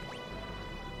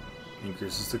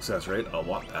 Increases success rate. I'll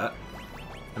want that.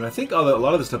 And I think a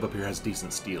lot of the stuff up here has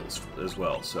decent steals as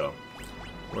well, so...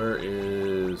 Where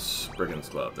is Brigand's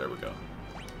Glove? There we go.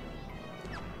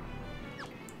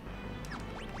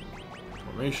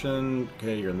 Formation.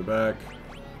 Okay, you're in the back.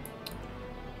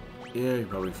 Yeah, you're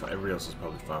probably fine. Everybody else is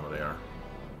probably fine where they are.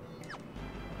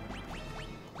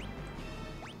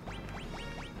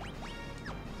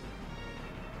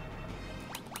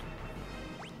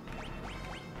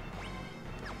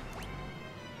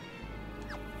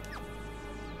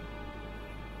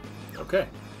 Okay.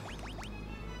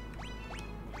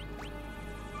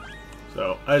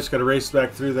 So, I just gotta race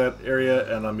back through that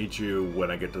area, and I'll meet you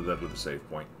when I get to the save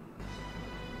point.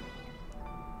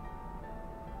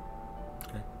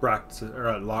 Okay.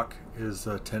 Locke, his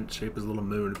tent shape is a little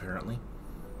moon, apparently.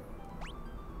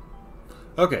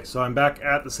 Okay, so I'm back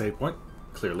at the save point,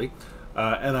 clearly.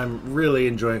 And I'm really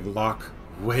enjoying Locke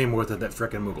way more than that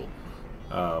frickin' Moogle.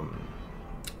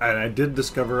 And I did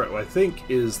discover, what I think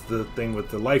is the thing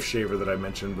with the Life Shaver that I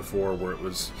mentioned before, where it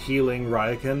was healing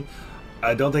Ryakan.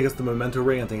 I don't think it's the Memento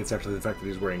Ring, I think it's actually the fact that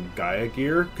he's wearing Gaia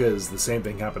gear, because the same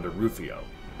thing happened to Rufio.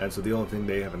 And so the only thing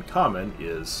they have in common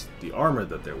is the armor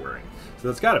that they're wearing. So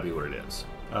that's got to be what it is,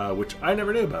 which I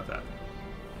never knew about that.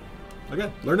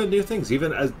 Again, learning new things.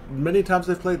 Even as many times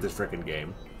I've played this frickin'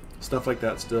 game, stuff like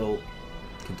that still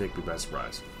can take me by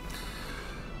surprise.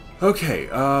 Okay,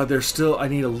 there's still... I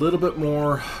need a little bit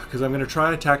more, because I'm going to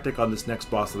try a tactic on this next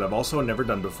boss that I've also never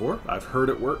done before. I've heard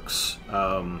it works,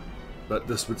 but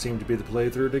this would seem to be the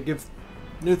playthrough to give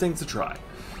new things a try.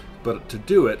 But to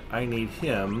do it, I need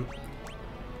him,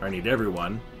 I need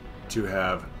everyone, to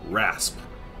have Rasp,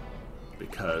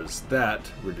 because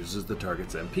that reduces the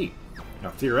target's MP.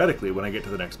 Now, theoretically, when I get to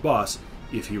the next boss,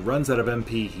 if he runs out of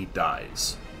MP, he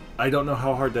dies. I don't know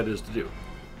how hard that is to do.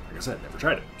 Like I said, never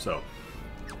tried it, so...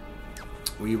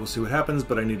 We will see what happens,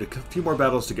 but I need a few more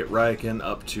battles to get Ryakan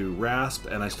up to Rasp,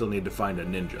 and I still need to find a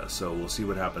ninja, so we'll see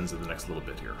what happens in the next little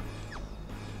bit here.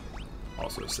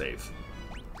 Also save.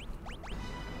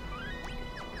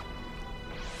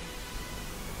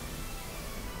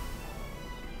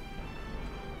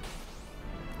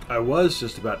 I was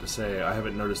just about to say I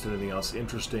haven't noticed anything else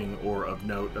interesting or of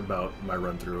note about my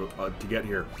run-through to get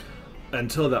here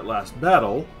until that last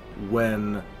battle,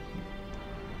 when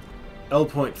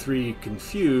L.3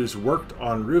 Confused worked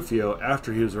on Rufio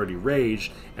after he was already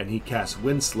raged, and he cast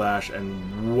Wind Slash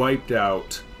and wiped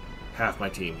out half my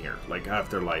team here, like half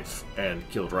their life, and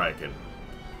killed Ryakan.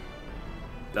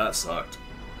 That sucked.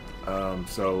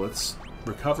 So let's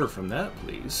recover from that,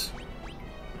 please.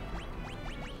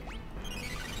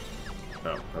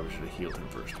 Oh, probably should have healed him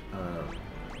first.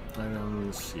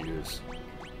 Items, use.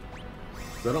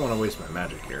 I don't want to waste my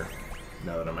magic here,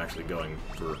 now that I'm actually going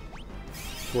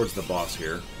towards the boss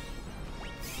here.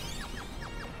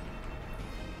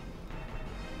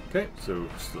 Okay, so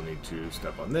still need to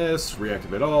step on this,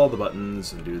 reactivate all the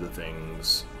buttons, and do the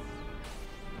things.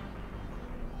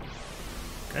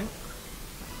 Okay.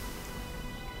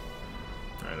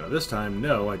 Alright, now this time,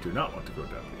 no, I do not want to go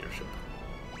down the airship.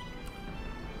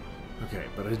 Okay,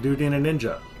 but I do need a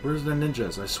ninja. Where's the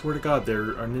ninjas? I swear to God,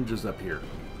 there are ninjas up here.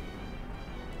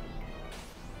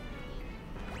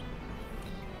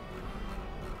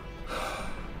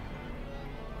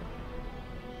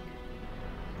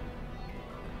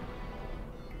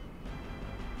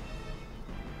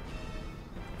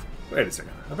 Wait a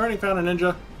second. I've already found a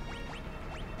ninja.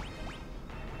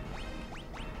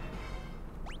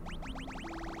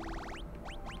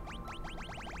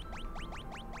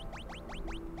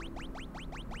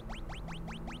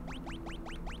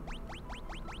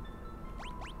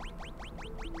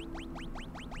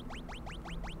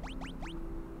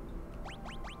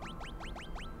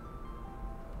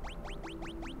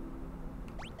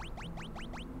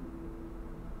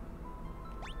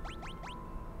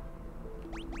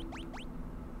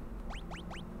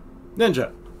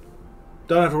 Ninja.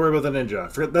 Don't have to worry about the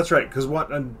ninja. Forget, that's right, because what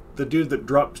the dude that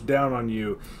dropped down on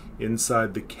you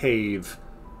inside the cave,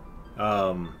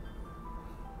 where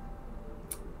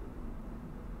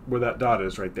that dot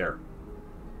is right there.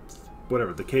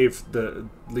 Whatever, the cave that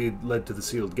led to the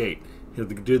sealed gate. You know,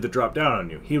 the dude that dropped down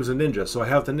on you. He was a ninja, so I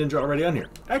have the ninja already on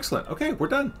here. Excellent. Okay, we're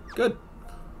done. Good.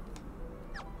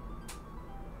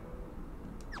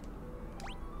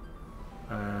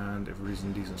 And everybody's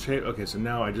in decent shape. Okay, so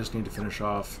now I just need to finish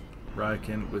off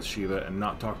Raiken with Shiva and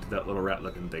not talk to that little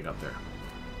rat-looking thing up there.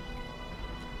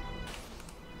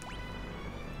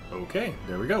 Okay,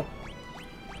 there we go.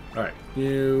 Alright,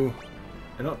 I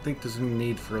don't think there's any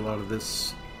need for a lot of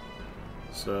this.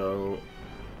 So,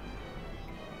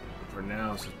 for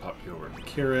now, let's just pop you over to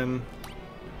Kieran.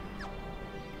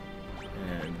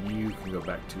 And you can go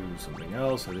back to something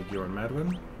else. I think you're in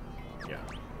Madwin. Yeah.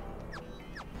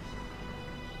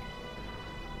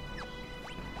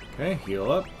 Okay, heal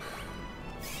up.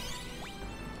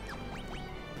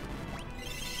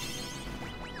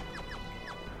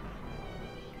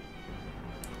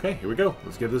 Okay, here we go.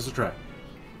 Let's give this a try.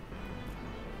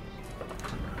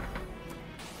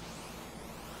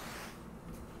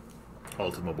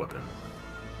 Ultimate weapon.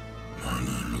 My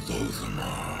name is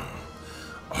Ultimar.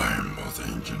 I am both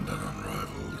ancient and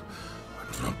unrivaled. I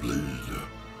do not bleed.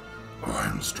 I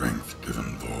am strength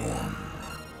given form.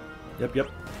 Yep.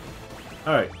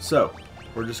 Alright, so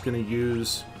we're just going to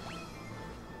use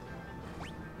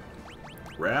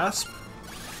Rasp.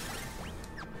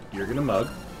 You're going to mug.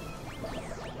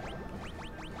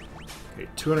 Okay,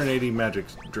 280 magic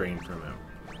drain from him.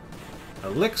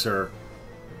 Elixir?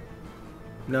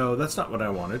 No, that's not what I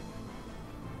wanted.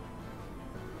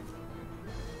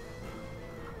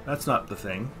 That's not the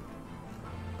thing.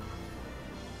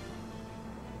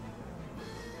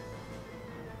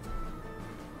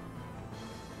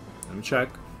 Let me check.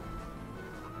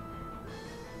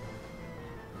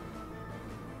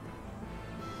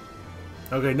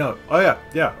 Okay, no. Oh,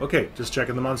 yeah, okay. Just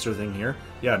checking the monster thing here.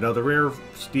 Yeah, no, the rare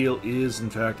steel is, in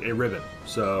fact, a ribbon.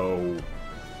 So,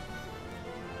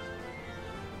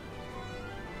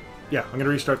 yeah, I'm going to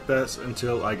restart this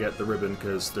until I get the ribbon,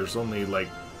 because there's only, like,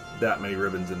 that many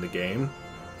ribbons in the game.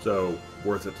 So,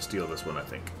 worth it to steal this one, I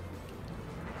think.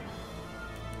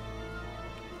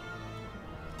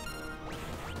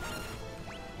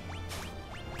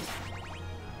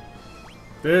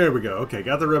 There we go. Okay,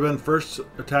 got the ribbon. First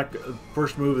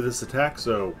move of this attack,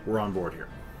 so we're on board here.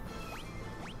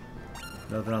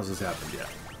 Nothing else has happened yet.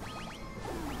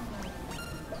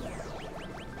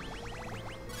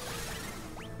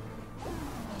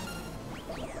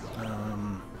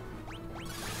 I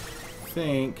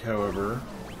think, however,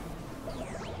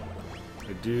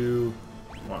 I do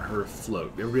want her to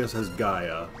float. Everybody else has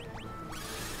Gaia.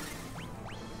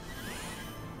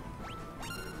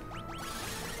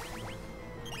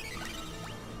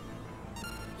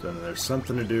 So there's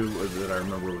something to do with that I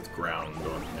remember with ground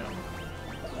going down.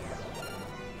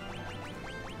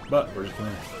 But we're just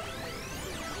gonna...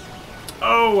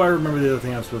 Oh, I remember the other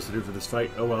thing I'm supposed to do for this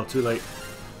fight. Oh well, too late.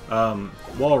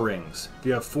 Wall rings. If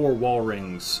you have 4 wall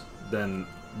rings, then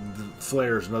the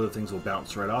flares and other things will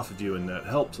bounce right off of you, and that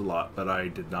helps a lot, but I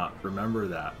did not remember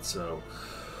that, so...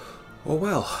 Oh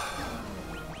well.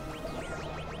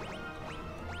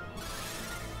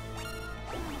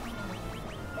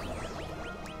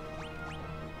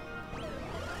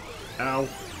 Ow.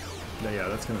 Yeah,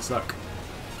 that's gonna suck.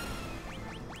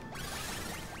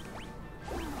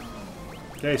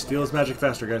 Okay, steal his magic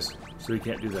faster, guys. So he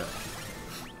can't do that.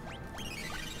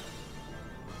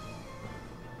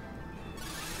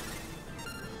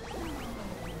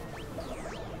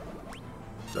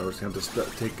 So we're just going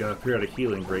to have to take periodic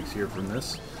healing breaks here from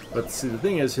this. But see, the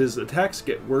thing is, his attacks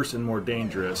get worse and more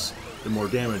dangerous the more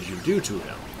damage you do to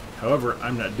him. However,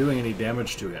 I'm not doing any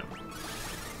damage to him.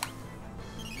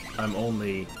 I'm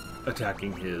only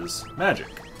attacking his magic.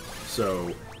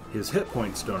 So his hit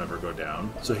points don't ever go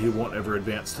down, so he won't ever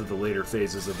advance to the later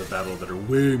phases of the battle that are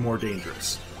way more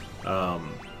dangerous.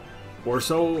 Or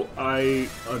so I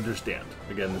understand.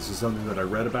 Again, this is something that I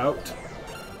read about,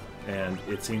 and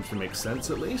it seems to make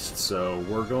sense at least, so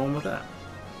we're going with that.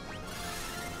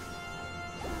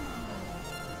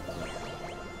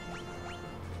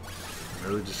 I'm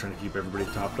really just trying to keep everybody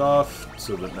topped off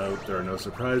so that there are no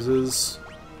surprises.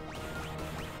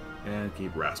 And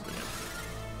keep rasping him.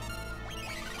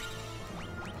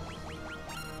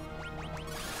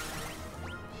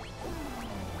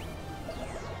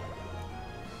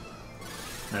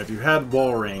 Now, if you had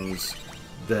wall rings,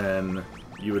 then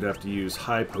you would have to use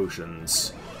high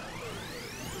potions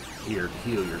here to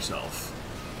heal yourself.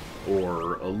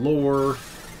 Or a lore,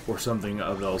 or something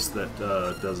else that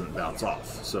doesn't bounce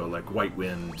off. So, like White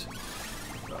Wind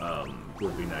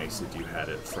would be nice if you had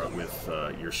it with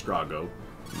your Strago,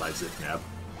 my Zipnab.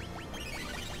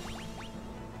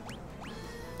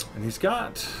 And he's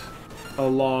got a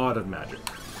lot of magic.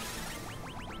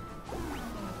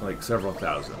 Like several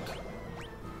thousand.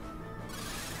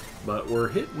 But we're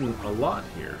hitting a lot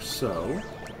here, so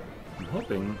I'm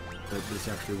hoping that this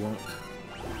actually won't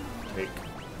take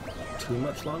too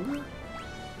much longer.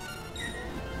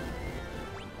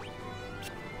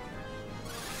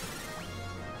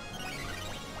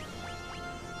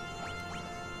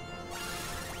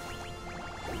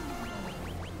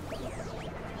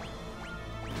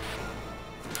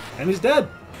 And he's dead!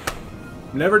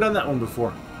 Never done that one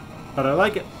before, but I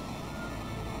like it.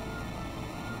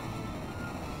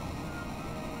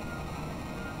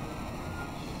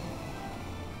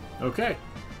 Okay,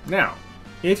 now,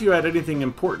 if you had anything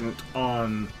important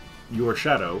on your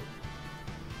shadow,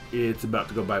 it's about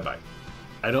to go bye-bye.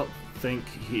 I don't think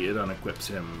it unequips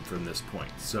him from this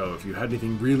point, so if you had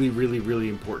anything really, really, really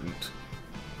important,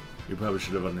 you probably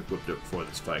should have unequipped it before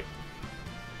this fight.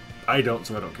 I don't,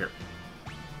 so I don't care.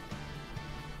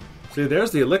 See,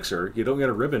 there's the elixir. You don't get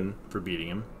a ribbon for beating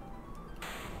him.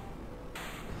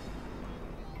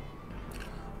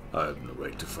 I have no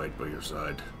right to fight by your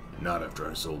side. Not after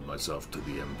I sold myself to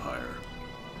the Empire.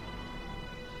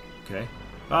 Okay.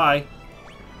 Bye.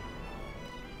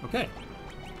 Okay.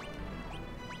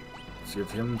 Let's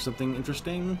give him something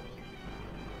interesting.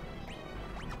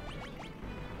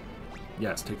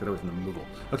 Yes, take that away from the Moogle.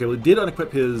 Okay, well, it did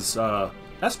unequip his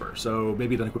Esper, so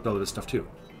maybe it unequipped all of his stuff too.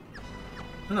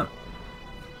 I don't know.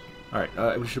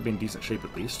 Alright, we should be in decent shape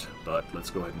at least, but let's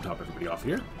go ahead and top everybody off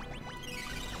here.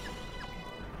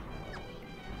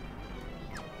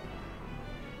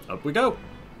 Up we go!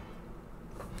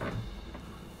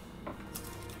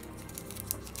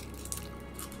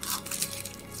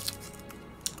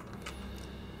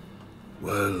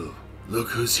 Well, look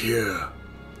who's here.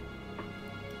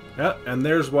 Yeah, and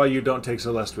there's why you don't take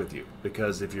Celeste with you.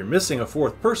 Because if you're missing a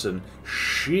fourth person,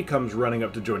 she comes running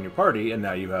up to join your party, and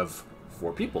now you have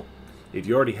 4 people. If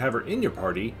you already have her in your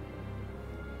party,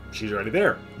 she's already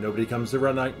there. Nobody comes to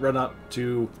run up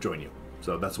to join you.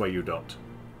 So that's why you don't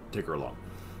take her along.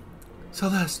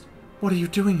 Celeste, what are you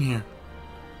doing here?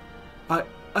 I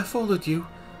followed you.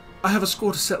 I have a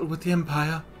score to settle with the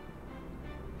Empire.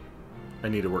 I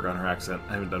need to work on her accent.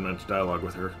 I haven't done much dialogue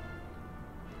with her.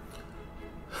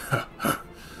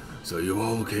 So you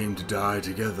all came to die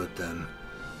together then.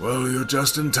 Well, you're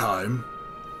just in time.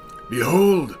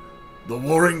 Behold, the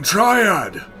Warring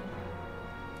Triad!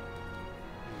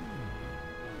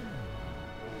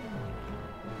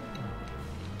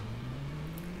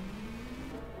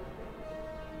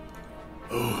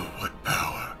 Oh, what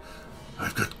power.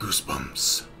 I've got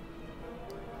goosebumps.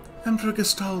 Emperor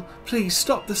Gestal, please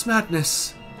stop this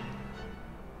madness.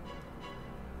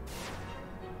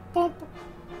 Bump.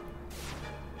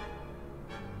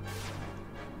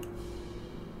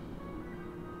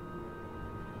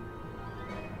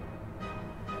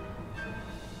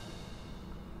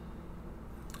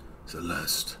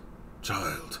 Celeste,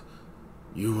 child,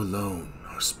 you alone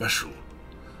are special.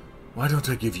 Why don't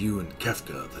I give you and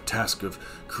Kefka the task of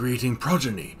creating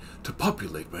progeny to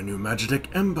populate my new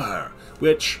Magitek Empire?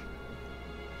 Which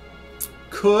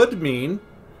could mean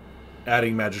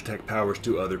adding Magitek powers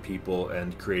to other people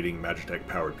and creating Magitek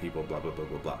powered people, blah, blah, blah,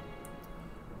 blah, blah.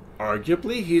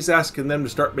 Arguably, he's asking them to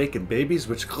start making babies,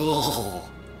 which...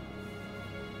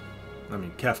 I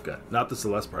mean, Kefka, not the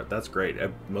Celeste part. That's great.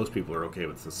 Most people are okay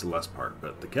with the Celeste part,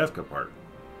 but the Kefka part...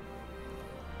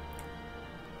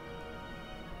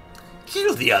 Kill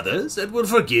of the others and will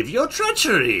forgive your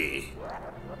treachery.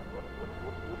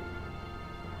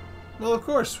 Well, of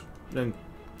course. And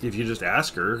if you just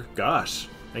ask her, gosh,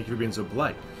 thank you for being so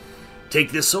polite.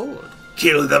 Take this sword.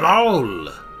 Kill them all.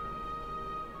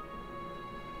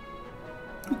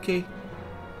 Okay.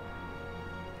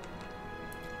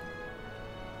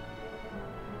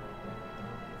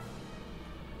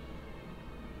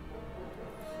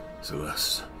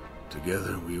 Celeste,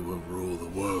 together we will rule the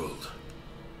world.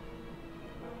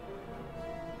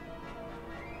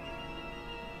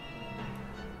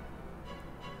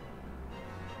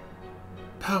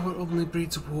 Power only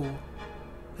breeds war.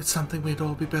 It's something we'd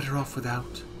all be better off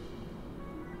without.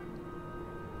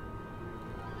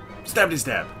 Stabby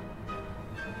stab.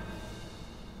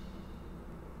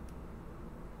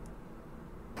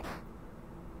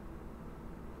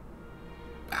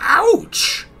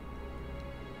 Ouch!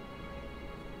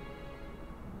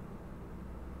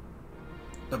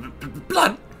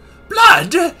 Blood?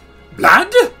 Blood?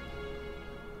 Blood?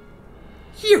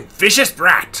 You vicious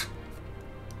brat!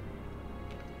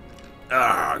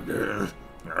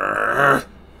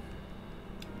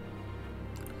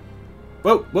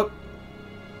 Whoa, what?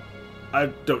 I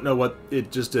don't know what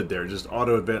it just did there. Just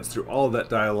auto-advanced through all of that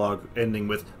dialogue, ending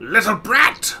with, Little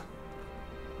brat!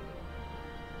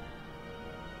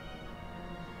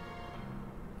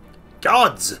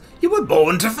 Gods, you were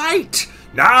born to fight!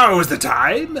 Now is the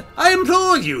time! I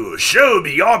implore you, show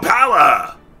me your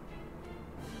power!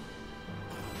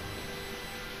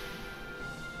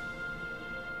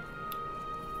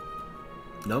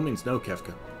 no means no,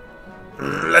 Kefka.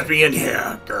 Let me in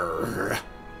here. Grr.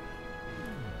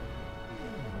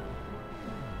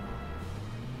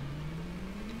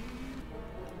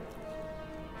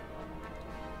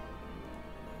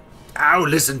 Now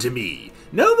listen to me.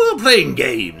 No more playing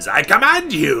games. I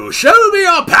command you. Show me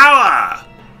your power.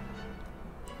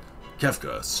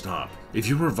 Kefka, stop. If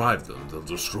you revive them, they'll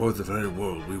destroy the very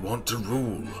world we want to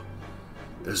rule.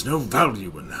 There's no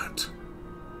value in that.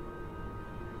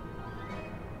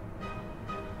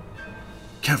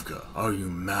 Kefka, are you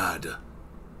mad?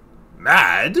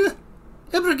 Mad?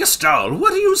 Ebrigastal,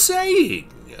 what are you saying?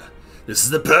 This is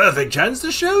the perfect chance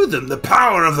to show them the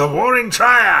power of the Warring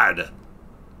Triad.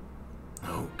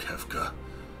 Oh, Kefka,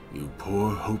 you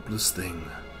poor, hopeless thing.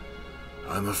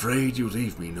 I'm afraid you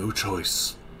leave me no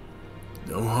choice.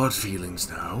 No hard feelings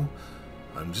now.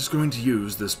 I'm just going to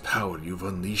use this power you've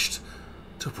unleashed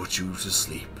to put you to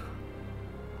sleep.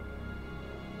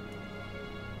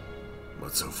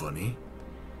 What's so funny?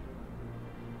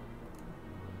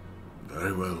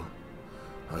 Very well.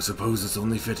 I suppose it's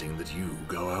only fitting that you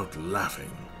go out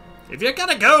laughing. If you're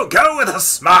gonna go, go with a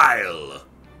smile!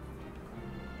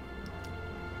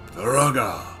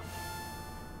 Viraga!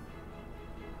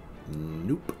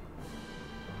 Nope.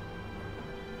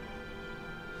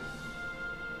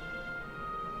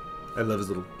 I love his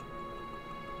little...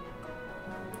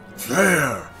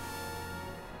 Flare!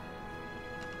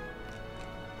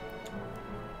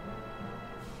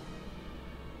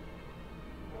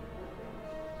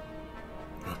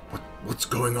 What's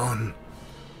going on?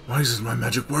 Why isn't my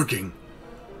magic working?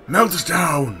 Melt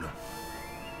down!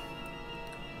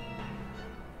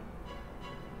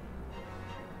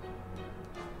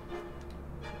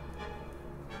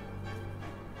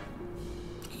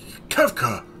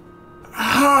 Kefka!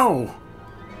 How?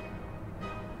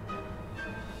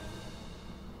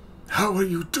 How are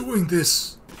you doing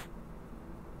this?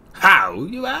 How,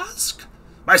 you ask?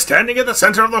 By standing at the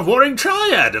center of the Warring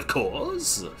Triad, of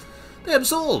course. They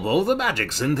absorb all the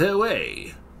magics in their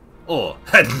way. Or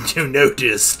hadn't you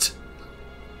noticed?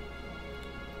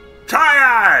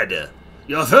 Triad!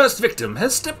 Your first victim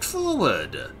has stepped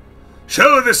forward.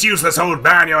 Show this useless old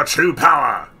man your true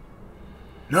power.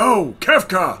 No,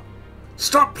 Kefka!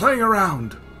 Stop playing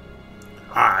around.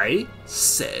 I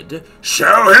said,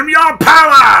 show him your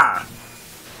power!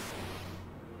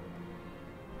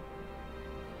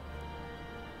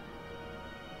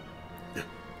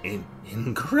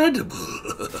 Incredible.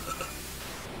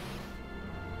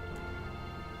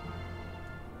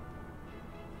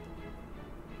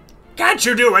 Can't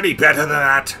you do any better than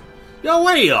that? You're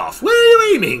way off. Where are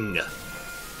you aiming?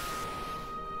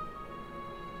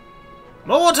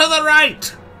 More to the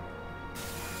right.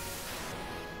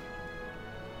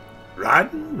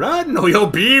 Run, run, or you'll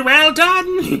be well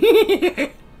done.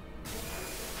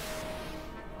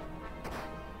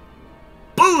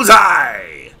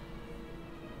 Bullseye!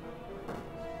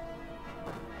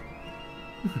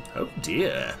 Oh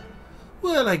dear.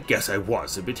 Well, I guess I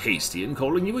was a bit hasty in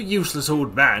calling you a useless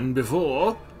old man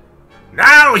before.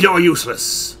 Now you're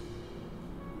useless!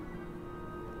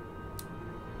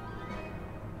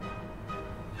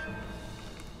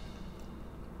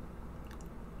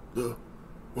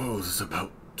 world is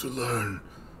about to learn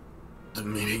the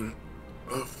meaning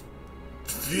of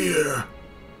fear.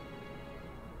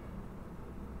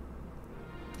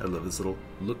 I love this little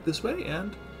look this way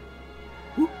and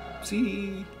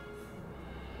whoopsie.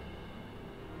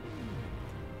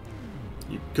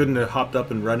 You couldn't have hopped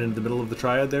up and run into the middle of the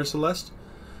triad there, Celeste?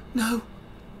 No.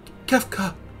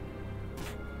 Kefka.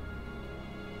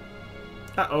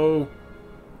 Uh-oh.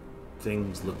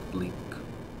 Things look bleak.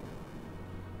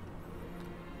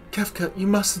 Kefka, you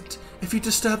mustn't. If you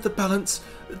disturb the balance,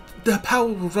 their power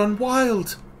will run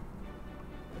wild.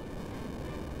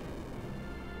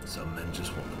 Some men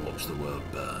just want to watch the world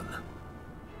burn.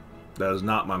 That is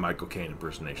not my Michael Caine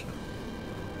impersonation.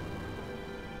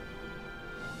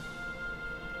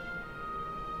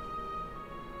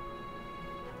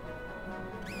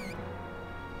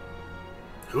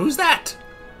 Who's that?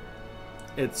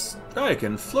 It's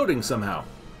Raiken floating somehow.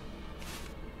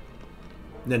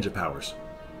 Ninja powers.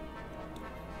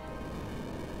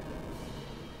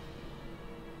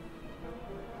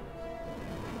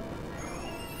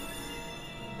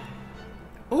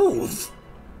 Oof!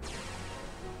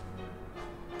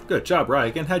 Good job,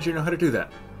 Raiken. How'd you know how to do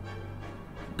that?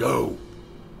 Go!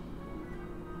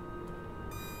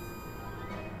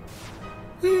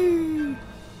 Whee!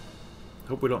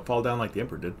 Hope we don't fall down like the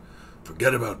Emperor did.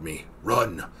 Forget about me.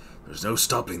 Run! There's no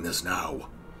stopping this now.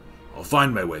 I'll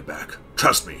find my way back.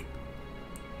 Trust me.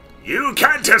 You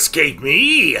can't escape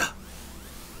me!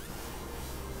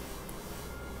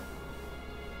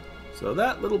 So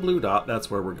that little blue dot,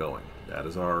 that's where we're going. That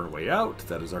is our way out.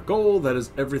 That is our goal. That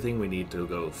is everything we need to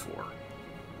go for.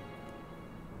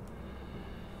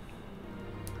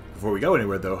 Before we go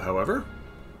anywhere, though, however...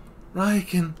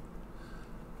 Raiken.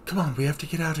 Come on, we have to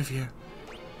get out of here.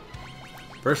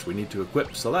 First, we need to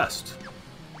equip Celeste.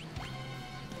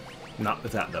 Not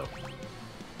with that, though.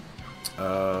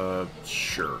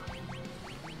 Sure.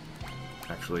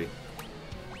 Actually,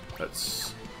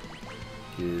 let's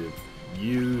give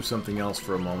you something else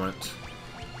for a moment.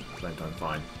 Playtime,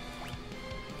 fine.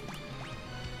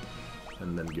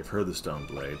 And then give her the stone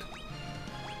blade.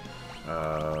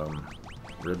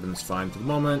 Ribbon's fine for the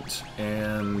moment,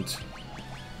 and...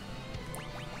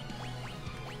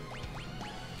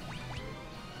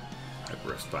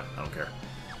 Hyperist, fine, I don't care.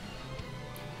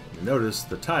 You notice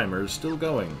the timer's still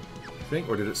going. I think,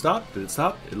 or did it stop? Did it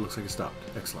stop? It looks like it stopped.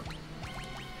 Excellent.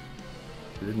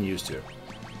 It didn't used to.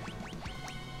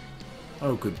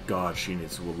 Oh, good God, she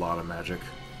needs a lot of magic.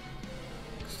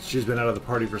 She's been out of the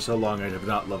party for so long, I have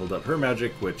not leveled up her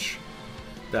magic, which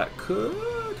that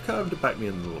could come to bite me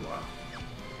in a little while.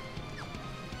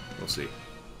 We'll see.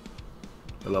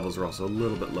 The levels are also a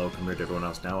little bit low compared to everyone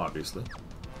else now, obviously.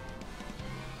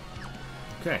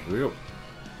 Okay, here we go.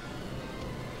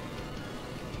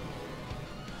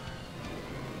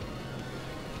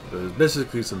 There's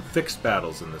basically some fixed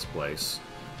battles in this place.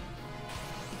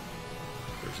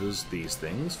 Versus these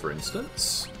things, for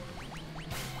instance.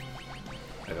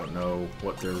 I don't know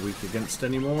what they're weak against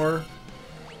anymore.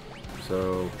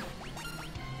 So...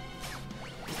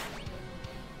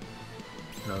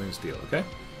 nothing to steal, okay?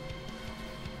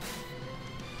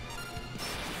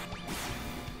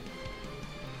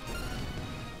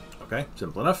 Okay,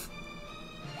 simple enough.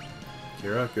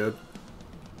 Kira, good.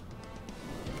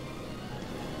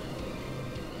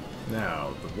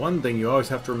 Now, the one thing you always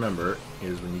have to remember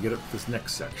is when you get up to this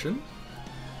next section,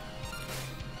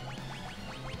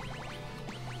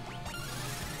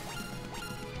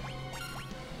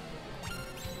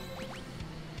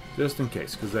 just in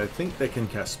case, because I think they can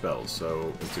cast spells,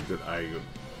 so it's a good... I'm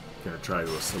going to try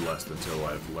with Celeste until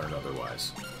I've learned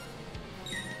otherwise.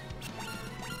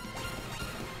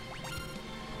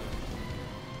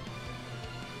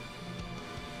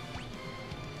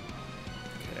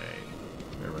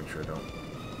 Make sure I don't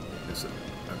miss it.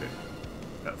 Okay.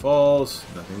 That falls.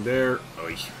 Nothing there. Oh,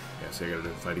 yes, I gotta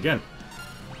fight again.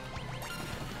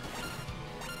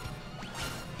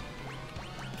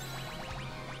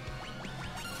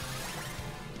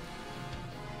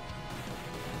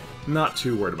 Not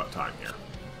too worried about time here.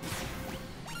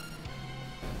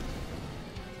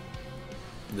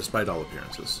 Despite all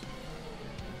appearances.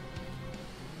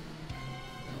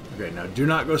 Okay, now do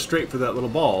not go straight for that little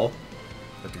ball.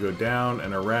 You have to go down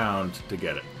and around to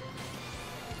get it.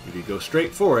 If you go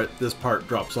straight for it, this part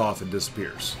drops off and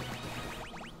disappears.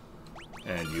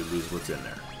 And you lose what's in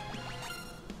there.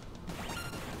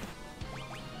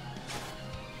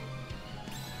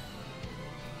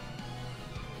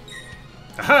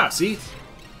 Aha! See?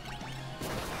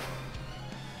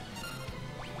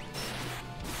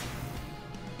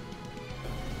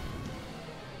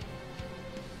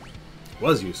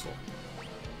 Was useful.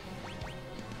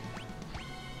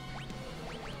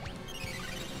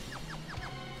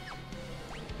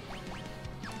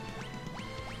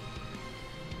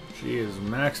 She is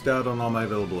maxed out on all my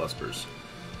available espers.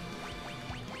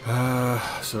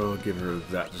 So I'll give her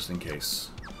that just in case.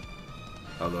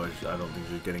 Although I don't think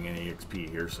she's getting any XP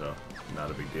here, so not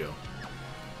a big deal.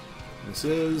 This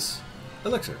is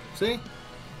Elixir, see?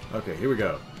 Okay, here we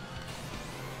go.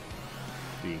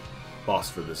 The boss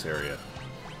for this area.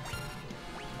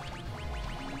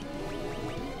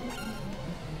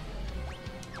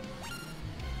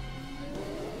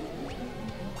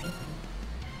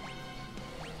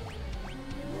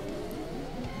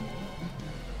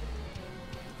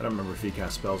 I don't remember if he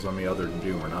cast spells on me other than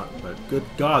Doom or not, but good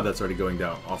God, that's already going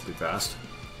down awfully fast.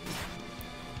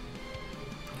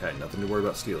 Okay, nothing to worry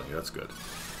about stealing. That's good.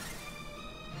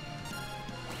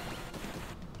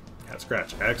 Cat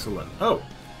scratch. Excellent. Oh!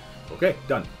 Okay,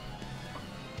 done.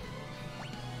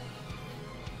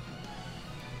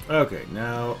 Okay,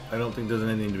 now I don't think there's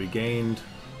anything to be gained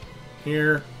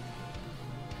here.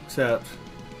 Except...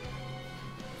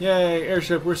 Yay,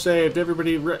 airship, we're saved.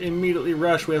 Everybody immediately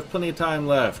rush. We have plenty of time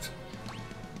left.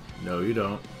 No, you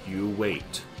don't. You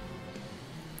wait.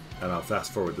 And I'll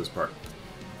fast forward this part.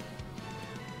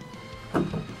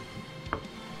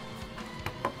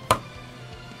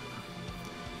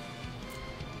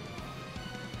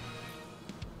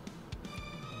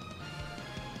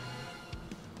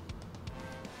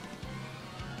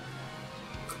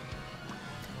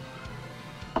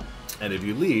 And if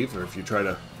you leave, or if you try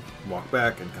to walk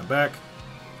back and come back,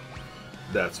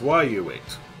 that's why you wait.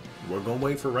 We're going to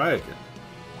wait for Ryakin.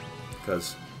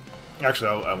 Because,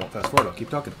 actually, I won't fast forward, I'll keep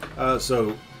talking.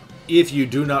 So, if you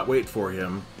do not wait for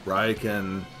him,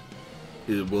 Ryakin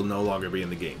will no longer be in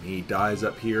the game. He dies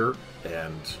up here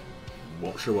and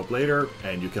won't show up later,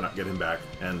 and you cannot get him back,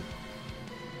 and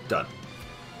done.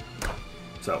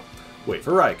 So, wait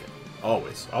for Ryakin.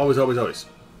 Always. Always, always, always.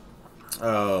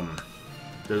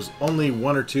 There's only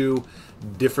one or two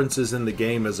differences in the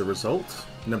game as a result.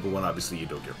 Number one, obviously, you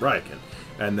don't get Ryakin.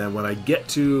 And then when I get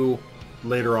to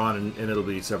later on, and it'll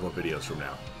be several videos from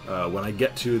now, when I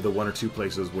get to the one or two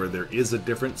places where there is a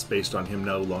difference based on him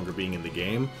no longer being in the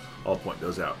game, I'll point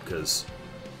those out. Because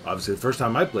obviously the first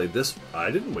time I played this,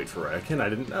 I didn't wait for Ryakin, I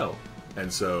didn't know.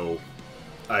 And so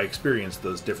I experienced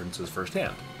those differences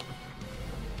firsthand.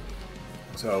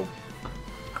 So...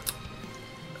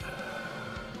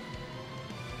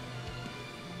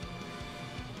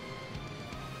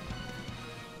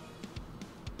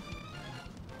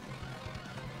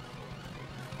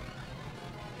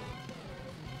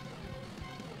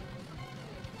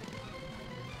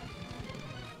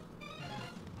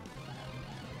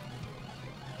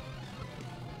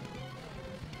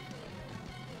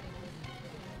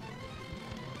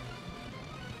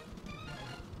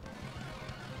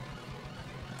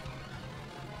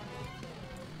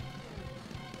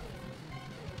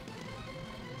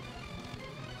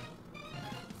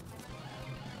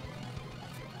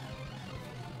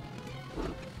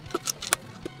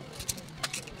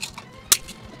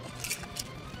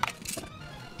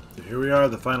 here we are,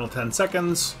 the final 10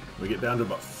 seconds. We get down to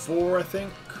about 4, I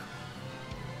think.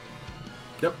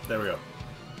 Yep, there we go.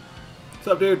 What's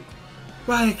up, dude?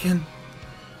 Ryakin.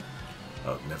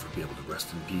 I'll never be able to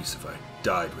rest in peace if I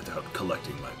died without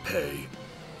collecting my pay.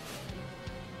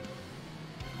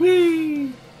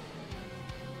 Whee!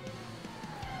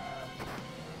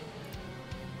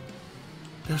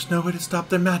 There's no way to stop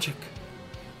their magic.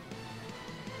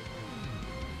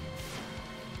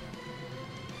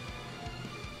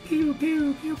 Pew,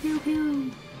 pew, pew, pew,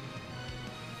 pew.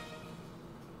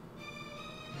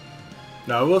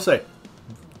 Now, I will say,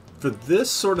 for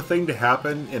this sort of thing to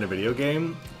happen in a video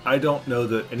game, I don't know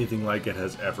that anything like it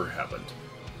has ever happened.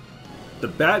 The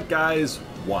bad guys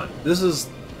won. This is,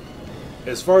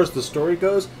 as far as the story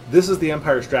goes, this is the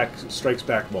Empire Strikes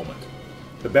Back moment.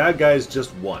 The bad guys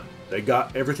just won. They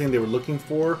got everything they were looking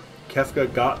for.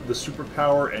 Kefka got the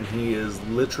superpower, and he is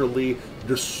literally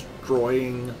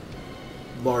destroying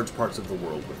large parts of the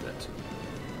world with it.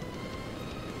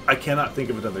 I cannot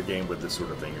think of another game where this sort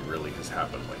of thing really has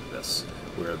happened like this,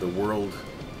 where the world,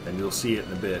 and you'll see it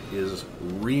in a bit, is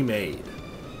remade,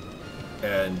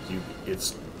 and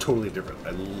it's totally different.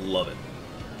 I love it.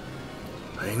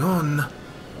 Hang on.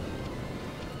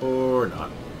 Or not.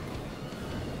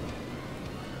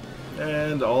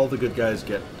 And all the good guys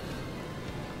get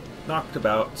knocked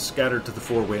about, scattered to the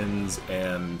four winds,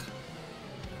 and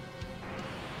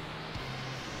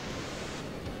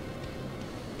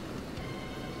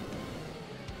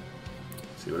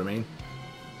see what I mean?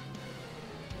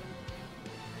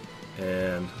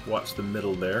 And watch the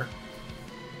middle there.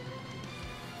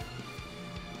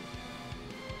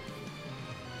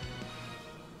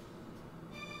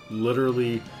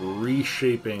 Literally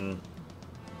reshaping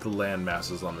the land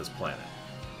masses on this planet.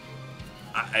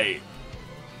 I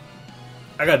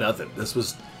got nothing. This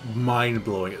was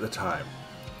mind-blowing at the time.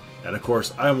 And of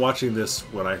course, I'm watching this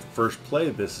when I first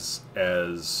played this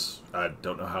as, I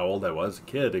don't know how old I was, a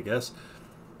kid, I guess.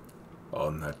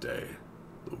 On that day,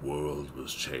 the world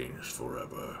was changed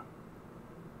forever.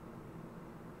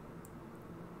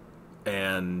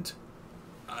 And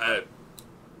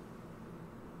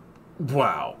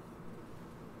wow.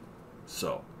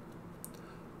 So,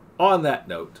 on that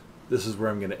note, this is where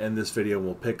I'm going to end this video.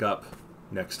 We'll pick up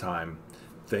next time.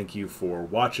 Thank you for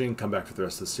watching. Come back for the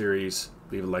rest of the series.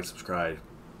 Leave a like, subscribe.